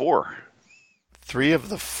 3 out of 4. 3 of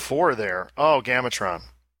the 4 there. Oh, Gamatron.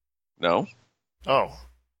 No. Oh.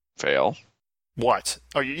 Fail. What?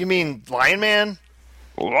 Oh, you mean Lion Man?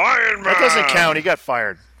 Lion Man! That doesn't count. He got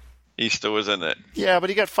fired. He still was in it. Yeah, but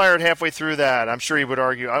he got fired halfway through that. I'm sure he would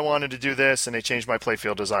argue, I wanted to do this, and they changed my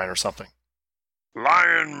playfield design or something.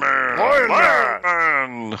 Lion Man! Lion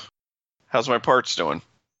Man! How's my parts doing?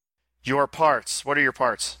 Your parts. What are your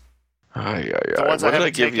parts? The ones what I did I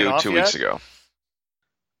haven't give taken you off 2 yet? weeks ago?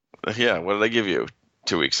 Yeah, what did I give you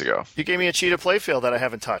 2 weeks ago? You gave me a cheetah playfield that I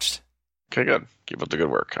haven't touched. Okay, good. Keep up the good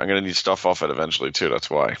work. I'm going to need stuff off it eventually, too. That's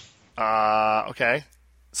why. Okay.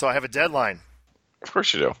 So I have a deadline. Of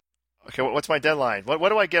course you do. Okay, what's my deadline? What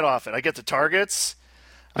do I get off it? I get the targets.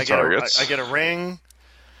 I get a ring.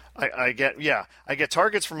 I get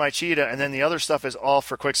targets for my cheetah, and then the other stuff is all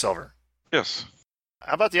for Quicksilver. Yes.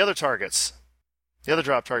 How about the other targets? The other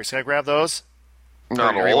drop targets. Can I grab those?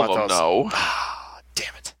 Not Or you all of want them, those? no.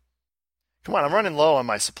 Damn it. Come on, I'm running low on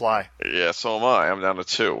my supply. Yeah, so am I. I'm down to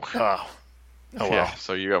 2. Oh well. Yeah,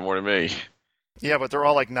 so you got more than me. Yeah, but they're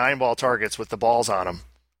all like 9-ball targets with the balls on them.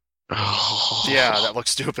 Yeah, that looks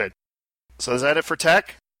stupid. So is that it for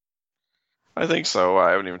tech? I think so.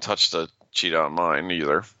 I haven't even touched a cheetah on mine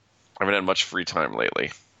either. I haven't had much free time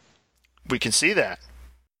lately. We can see that.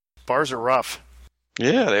 Bars are rough.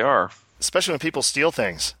 Yeah, they are. Especially when people steal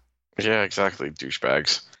things. Yeah, exactly.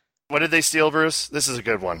 Douchebags. What did they steal, Bruce? This is a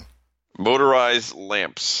good one. Motorized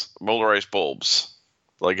lamps. Motorized bulbs.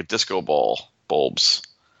 Like a disco ball bulbs.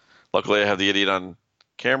 Luckily, I have the idiot on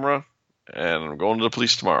camera, and I'm going to the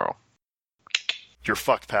police tomorrow. You're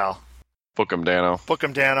fucked, pal. Book 'em, Dano. Book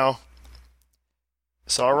 'em, Dano.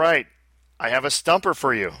 It's all right. I have a stumper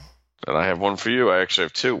for you. And I have one for you. I actually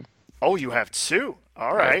have 2. Oh, you have 2. All I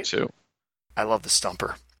have right. 2. I love the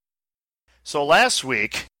stumper. So last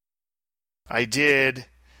week, I did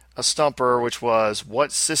a stumper, which was what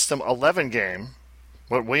Williams System 11 game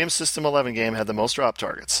had the most drop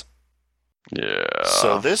targets. Yeah.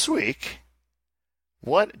 So this week,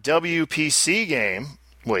 what WPC game,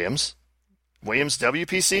 Williams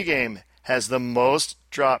WPC game has the most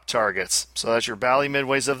drop targets? So that's your Bally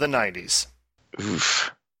Midways of the 90s.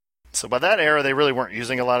 Oof. So by that era, they really weren't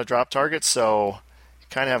using a lot of drop targets, so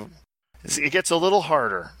kind of it gets a little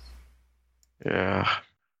harder. Yeah.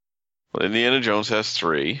 Well, Indiana Jones has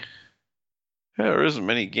 3. Yeah, there isn't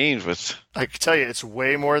many games with. I can tell you, it's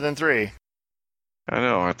way more than 3. I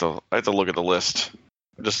know. I have to look at the list.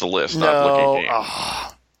 Just the list, No. not looking at games.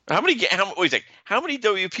 Oh. Wait a second. How many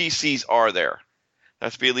WPCs are there? That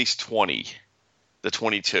has to be at least 20. The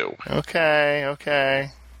 22.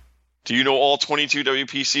 Okay. Do you know all 22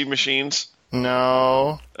 WPC machines?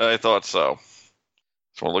 No. I thought so.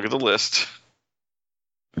 So I'll look at the list.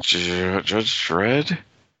 Judge Dredd?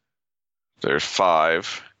 There's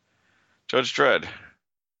 5. Judge Dredd.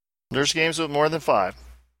 There's games with more than 5.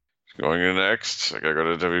 Going in next. I gotta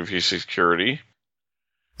go to WPC Security.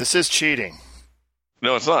 This is cheating.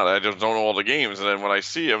 No, it's not. I just don't know all the games, and then when I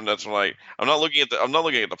see them, that's when I'm not looking at the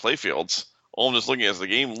playfields. All I'm just looking at is the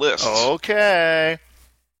game list. Okay.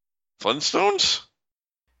 Flintstones?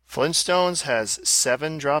 Flintstones has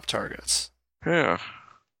 7 drop targets. Yeah.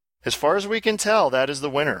 As far as we can tell, that is the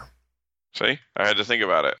winner. See? I had to think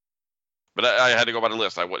about it. But I had to go by the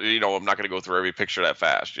list. I'm not going to go through every picture that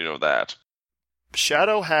fast. You know that.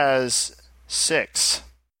 Shadow has 6.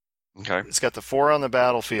 Okay. It's got the 4 on the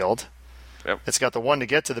battlefield. Yep. It's got the 1 to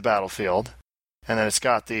get to the battlefield. And then it's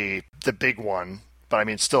got the big one. But I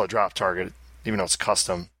mean, it's still a drop target, even though it's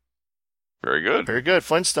custom. Very good. Very good.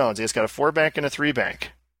 Flintstones. It's got a 4 bank and a 3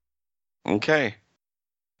 bank. Okay.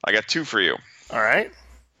 I got 2 for you. All right.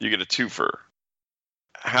 You get a 2-fer.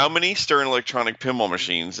 How many Stern Electronic pinball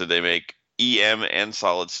machines did they make EM and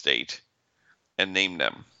solid state? And name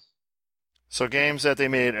them. So games that they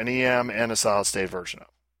made an EM and a solid state version of.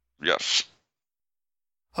 Yes.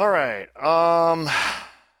 All right.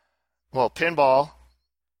 Well, pinball.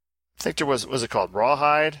 I think there was it called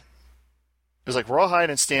Rawhide? It was like Rawhide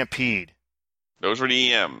and Stampede. Those were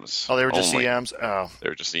the EMs. Oh, they were just only. EMs? Oh. They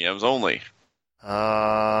were just EMs only.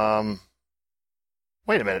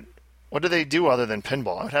 Wait a minute. What do they do other than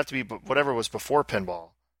pinball? It would have to be whatever was before pinball.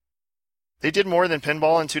 They did more than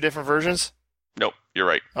pinball in 2 different versions? Nope, you're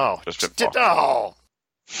right. Oh. Just pinball. Oh,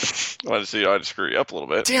 I had to screw you up a little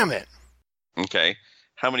bit. damn it. Okay.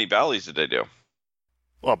 How many Bally's did they do?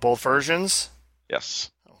 Well, both versions?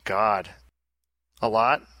 Yes. Oh, God. A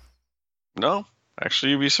lot? No.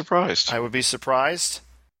 Actually, you'd be surprised. I would be surprised.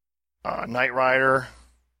 Knight Rider.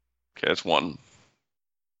 Okay, that's 1.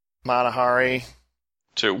 Matahari.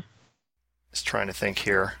 2. Just trying to think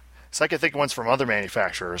here. So I can think of ones from other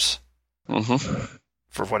manufacturers. Mm-hmm.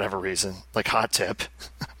 For whatever reason. Like Hot Tip.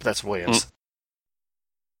 But that's Williams.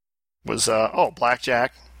 Was,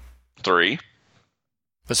 Blackjack. 3.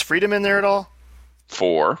 Was Freedom in there at all?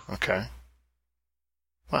 4. Okay.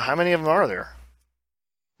 Well, how many of them are there?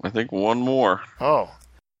 I think 1 more. Oh.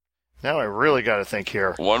 Now I really got to think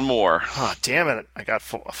here. 1 more. Oh, damn it. I got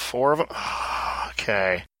 4 of them. Oh,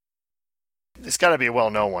 okay. It's got to be a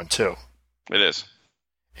well-known one, too. It is.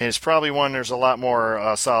 And it's probably one there's a lot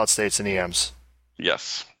more solid states than EMs.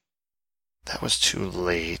 Yes. That was too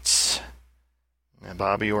late. And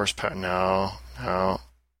Bobby Orr's... No.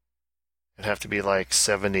 It'd have to be like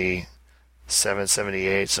 77,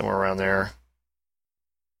 78, somewhere around there.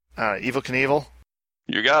 Evel Knievel?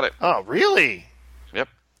 You got it. Oh, really? Yep.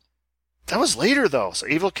 That was later, though. So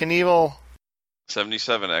Evel Knievel...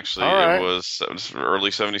 77, actually. All right. It was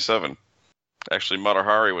early 77. Actually,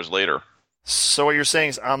 Matahari was later. So what you're saying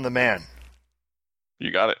is I'm the man.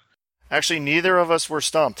 You got it. Actually, neither of us were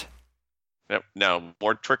stumped. Yep. Now,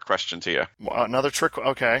 more trick question to you. Another trick.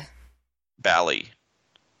 Okay. Bally.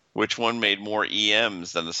 Which one made more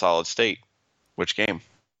EMs than the solid state? Which game?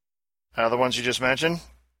 The ones you just mentioned?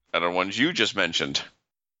 The ones you just mentioned.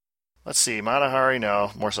 Let's see. Matahari,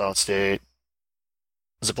 no. More solid state.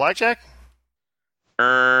 Was it Blackjack?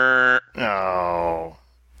 No.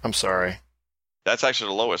 I'm sorry. That's actually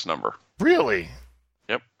the lowest number. Really?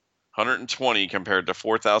 Yep. 120 compared to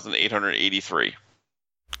 4,883.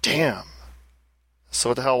 Damn. So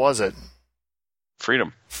what the hell was it?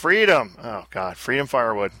 Freedom. Freedom. Oh, God. Freedom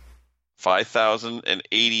Firewood.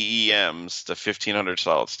 5,080 EMs to 1,500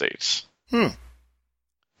 solid states.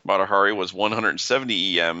 Matahari was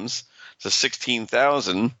 170 EMs to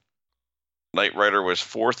 16,000. Knight Rider was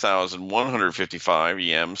 4,155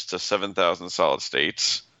 EMs to 7,000 solid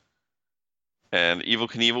states. And Evel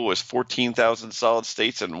Knievel was 14,000 solid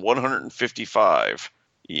states and 155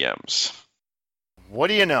 EMs. What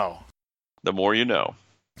do you know? The more you know.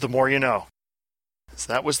 The more you know.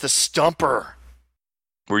 So that was the Stumper.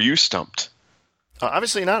 Were you stumped?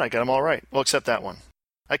 Obviously not. I got them all right. Well, except that one.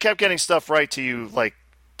 I kept getting stuff right till you,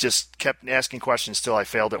 just kept asking questions till I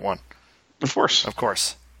failed at one. Of course. Of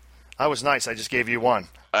course. I was nice. I just gave you one.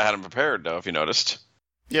 I had them prepared, though, if you noticed.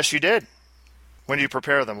 Yes, you did. When did you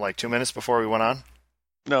prepare them? 2 minutes before we went on?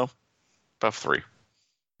 No, about 3.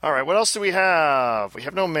 All right, what else do we have? We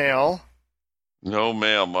have no mail. No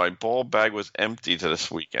mail. My ball bag was empty to this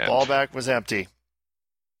weekend. Ball bag was empty.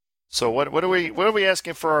 So what are we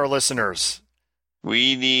asking for our listeners?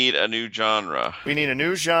 We need a new genre. We need a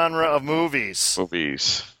new genre of movies.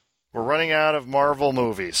 Movies. We're running out of Marvel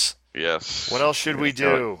movies. Yes. What else should we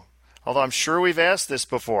do? Although I'm sure we've asked this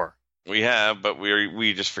before. We have, but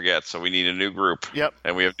we just forget, so we need a new group. Yep.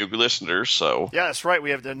 And we have new listeners, so... Yeah, that's right. We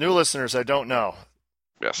have the new listeners I don't know.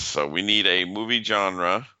 Yes, so we need a movie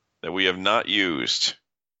genre that we have not used.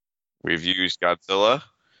 We've used Godzilla.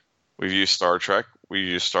 We've used Star Trek. We've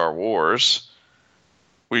used Star Wars.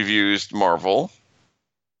 We've used Marvel.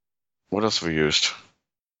 What else have we used?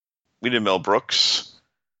 We did Mel Brooks.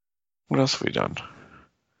 What else have we done?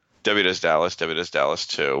 Debbie Does Dallas. Debbie Does Dallas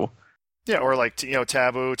 2. Yeah, or like,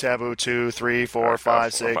 Taboo, Taboo 2, 3, 4,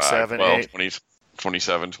 5, 6, 7, 8. 20,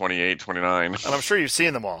 27, 28, 29. And I'm sure you've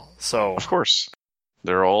seen them all. So Of course.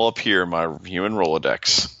 They're all up here in my human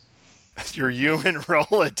Rolodex. your human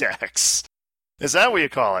Rolodex. Is that what you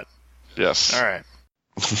call it? Yes. All right.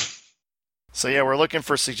 So, yeah, we're looking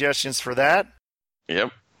for suggestions for that.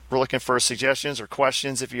 Yep. We're looking for suggestions or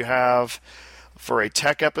questions if you have for a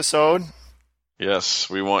tech episode. Yes,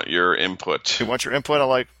 we want your input. We want your input on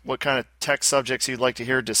like what kind of tech subjects you'd like to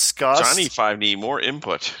hear discussed. Johnny 5 need more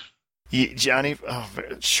input. Johnny,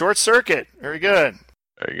 Short Circuit. Very good.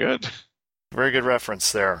 Very good. Very good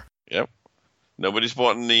reference there. Yep. Nobody's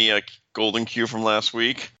bought in the golden Q from last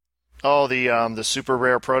week. Oh, the super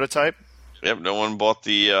rare prototype. Yep. No one bought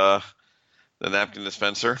the napkin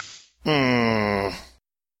dispenser. But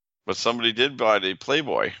somebody did buy the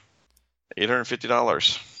Playboy.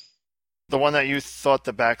 $850. The one that you thought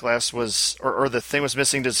the back glass was, or the thing was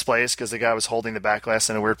missing displays because the guy was holding the back glass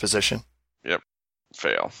in a weird position. Yep.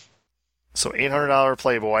 Fail. So $800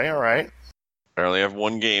 Playboy. All right. I only have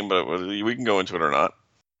one game, but we can go into it or not.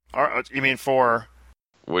 You mean for?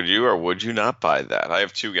 Would you or would you not buy that? I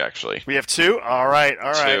have 2, actually. We have 2? All right.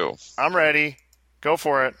 2. I'm ready. Go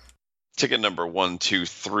for it. Ticket number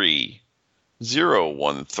 123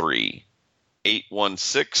 013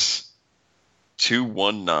 816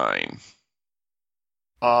 219.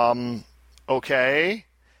 Okay.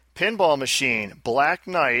 Pinball machine, Black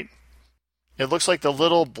Knight. It looks like the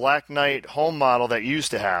little Black Knight home model that you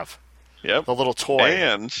used to have. Yep. The little toy.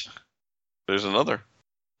 And there's another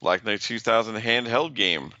Black Knight 2000 handheld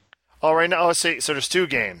game. Oh, right now. Oh, so there's 2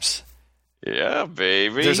 games. Yeah,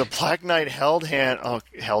 baby. There's a Black Knight handheld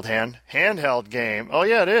game. Oh,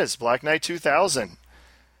 yeah, it is. Black Knight 2000.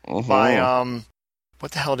 Mm-hmm. By,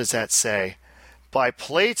 what the hell does that say? By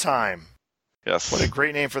Playtime. Yes. What a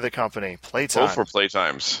great name for the company. Playtime. Both for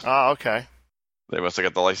Playtimes. Oh, okay. They must have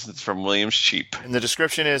got the license from Williams cheap. And the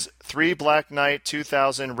description is 3 Black Knight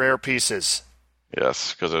 2000 rare pieces.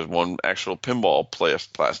 Yes, because there's one actual pinball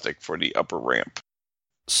plastic for the upper ramp.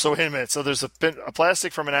 So wait a minute. So there's a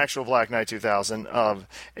plastic from an actual Black Knight 2000,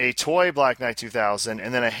 a toy Black Knight 2000,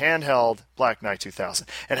 and then a handheld Black Knight 2000.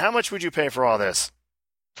 And how much would you pay for all this?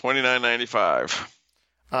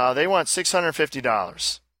 $29.95. They want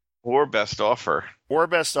 $650. Or best offer. Or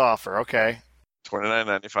best offer. Okay.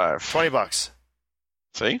 $29.95. $20.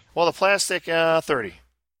 See? Well, the plastic, 30.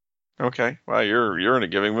 Okay. Wow, you're in a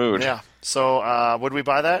giving mood. Yeah. So would we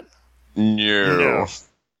buy that? No.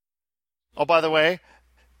 Oh, by the way,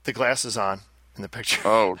 the glass is on in the picture.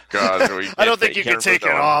 Oh, God. I don't think you can take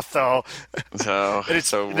it off, though. So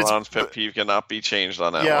Ron's pet peeve cannot be changed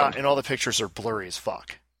on that one. Yeah, and all the pictures are blurry as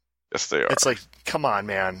fuck. Yes, they are. It's like, come on,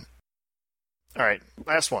 man. All right,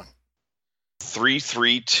 last one.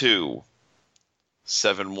 332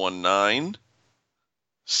 719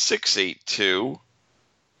 682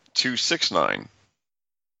 269.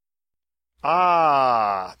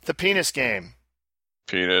 The penis game.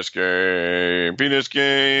 Penis game.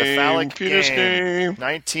 The phallic penis game.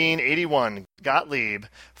 1981. Gottlieb.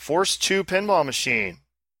 Force 2 pinball machine.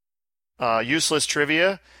 Useless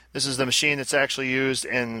trivia. This is the machine that's actually used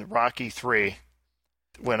in Rocky 3.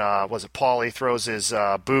 When Paulie throws his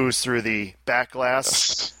booze through the back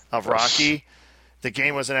glass of Rocky. The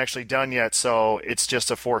game wasn't actually done yet, so it's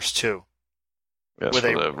just a Force 2. Yes, with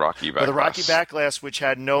a Rocky back glass. With a Rocky back glass, which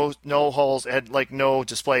had no holes, it had like no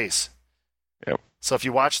displays. Yep. So if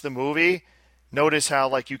you watch the movie, notice how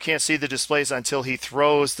like you can't see the displays until he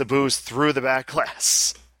throws the booze through the back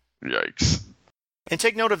glass. Yikes. And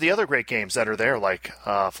take note of the other great games that are there, like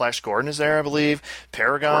Flash Gordon is there, I believe,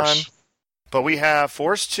 Paragon. But we have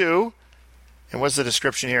Force 2, and what's the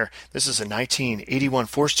description here? This is a 1981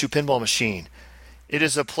 Force 2 pinball machine. It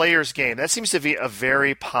is a player's game. That seems to be a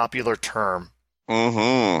very popular term.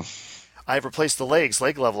 Mm-hmm. I've replaced the legs,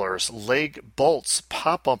 leg levelers, leg bolts,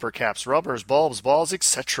 pop bumper caps, rubbers, bulbs, balls,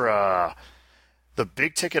 etc. The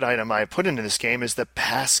big ticket item I put into this game is the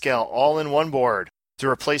Pascal all-in-one board to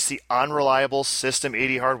replace the unreliable System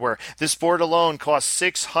 80 hardware. This board alone costs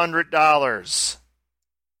 $600.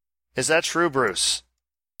 Is that true, Bruce?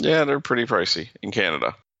 Yeah, they're pretty pricey in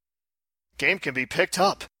Canada. Game can be picked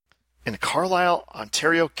up in Carlisle,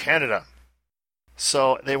 Ontario, Canada.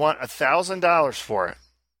 So they want $1,000 for it.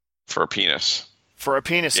 For a penis. For a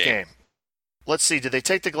penis game. Let's see, did they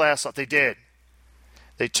take the glass off? They did.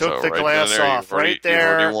 They took the glass off right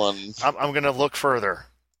there. I'm going to look further.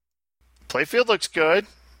 Playfield looks good.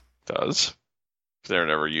 Does. They're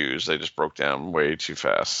never used. They just broke down way too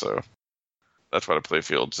fast, so that's why the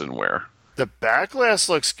playfields didn't wear. The back glass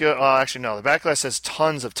looks good. Oh, actually, no. The back glass has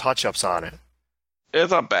tons of touch-ups on it.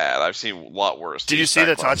 It's not bad. I've seen a lot worse. Did you see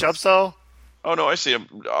the touch-ups, though? Oh, no, I see them.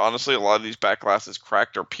 Honestly, a lot of these back glasses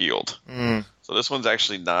cracked or peeled. So this one's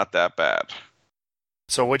actually not that bad.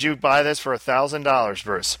 So would you buy this for $1,000,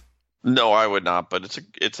 Bruce? No, I would not, but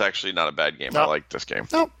it's actually not a bad game. No. I like this game.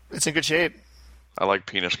 No, it's in good shape. I like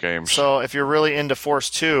penis games. So if you're really into Force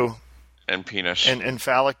 2 and penis and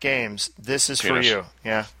phallic games, this is penis. for you.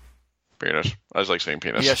 Yeah. Penis. I just like saying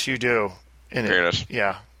penis. Yes, you do. Penis.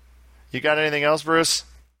 Yeah. You got anything else, Bruce?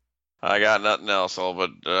 I got nothing else, but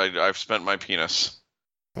I've spent my penis.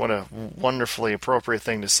 What a wonderfully appropriate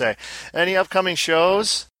thing to say. Any upcoming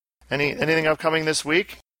shows? Anything upcoming this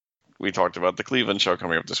week? We talked about the Cleveland show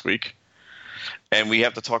coming up this week. And we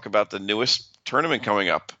have to talk about the newest tournament coming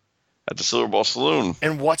up at the Silver Ball Saloon.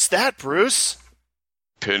 And what's that, Bruce?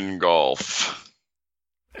 Pin golf.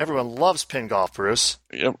 Everyone loves pin golf, Bruce.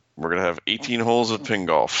 Yep. We're going to have 18 holes of pin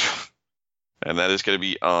golf. And that is going to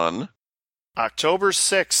be on October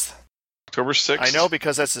 6th. October 6th? I know,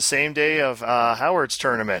 because that's the same day of Howard's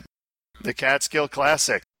tournament, the Catskill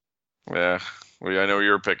Classic. Yeah. Well, I know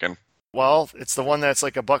you're picking. Well, it's the one that's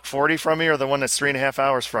like $140 from me, or the one that's 3.5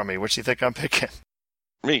 hours from me. Which do you think I'm picking?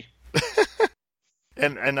 Me.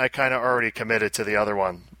 And I kind of already committed to the other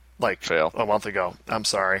one, like Fail. a month ago. I'm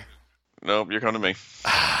sorry. Nope, you're coming to me.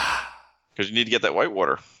 Because you need to get that white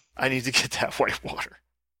water. I need to get that white water.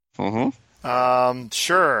 Mm-hmm.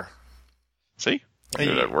 Sure. See? I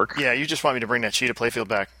knew that'd work. Yeah, you just want me to bring that Cheetah Playfield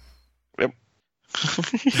back. Yep.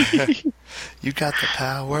 You got the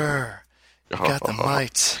power. You got the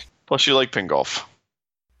might. Plus, you like pin golf.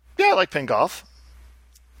 Yeah, I like pin golf.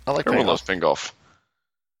 Everyone loves pin golf.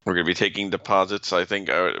 We're going to be taking deposits, I think,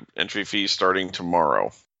 entry fees starting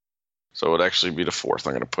tomorrow. So it would actually be the 4th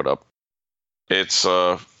I'm going to put up. It's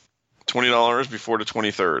 $20 before the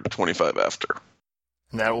 23rd, $25 after.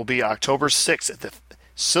 And that will be October 6th at the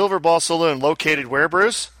Silver Ball Saloon, located where,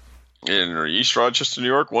 Bruce? In East Rochester, New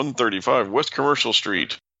York, 135 West Commercial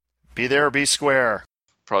Street. Be there or be square.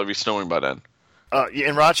 Probably be snowing by then.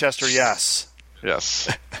 In Rochester, yes. Yes.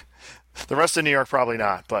 The rest of New York, probably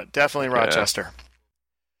not, but definitely Rochester.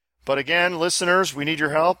 But again, listeners, we need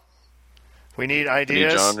your help. We need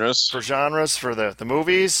ideas for genres for the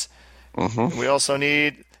movies. Mm-hmm. We also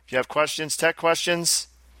need, if you have questions, tech questions,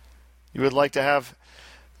 you would like to have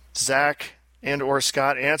Zach and or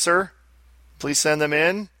Scott answer, please send them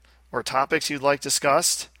in, or topics you'd like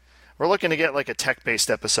discussed. We're looking to get like a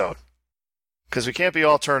tech-based episode, because we can't be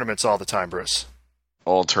all tournaments all the time, Bruce.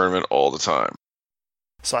 All tournament all the time.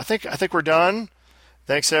 So I think we're done.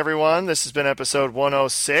 Thanks, everyone. This has been episode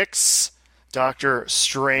 106, Dr.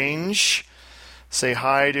 Strange. Say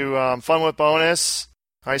hi to Fun with Bonus.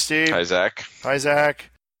 Hi, Steve. Hi, Zach. Hi,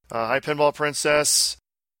 Zach. Hi, Pinball Princess.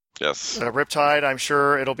 Yes. Riptide, I'm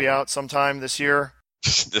sure it'll be out sometime this year.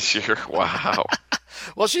 This year? Wow.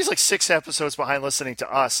 Well, she's like 6 episodes behind listening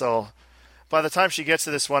to us, so by the time she gets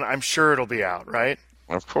to this one, I'm sure it'll be out, right?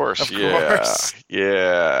 Of course. Of course.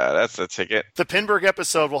 Yeah, that's the ticket. The Pinburg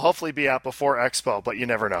episode will hopefully be out before Expo, but you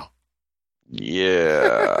never know.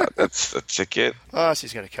 Yeah, that's the ticket. Oh,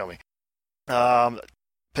 she's going to kill me.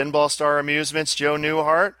 Pinball Star Amusements, Joe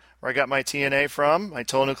Newhart, where I got my TNA from, my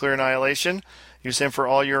Total Nuclear Annihilation. Use him for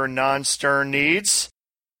all your non-stern needs.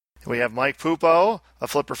 We have Mike Pupo, a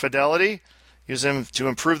Flipper Fidelity. Use him to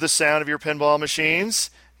improve the sound of your pinball machines.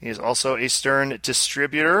 He is also a Stern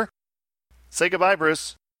distributor. Say goodbye,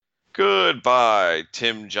 Bruce. Goodbye,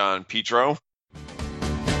 Tim John Petro.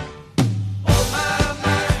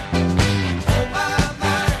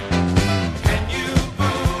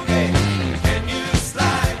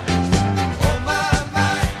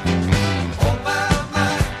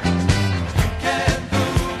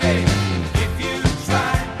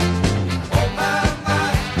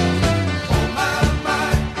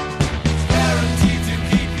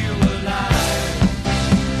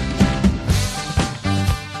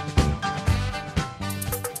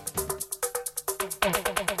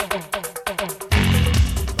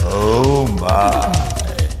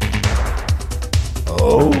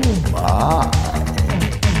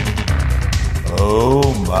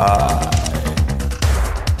 my.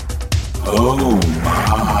 Oh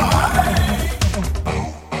my.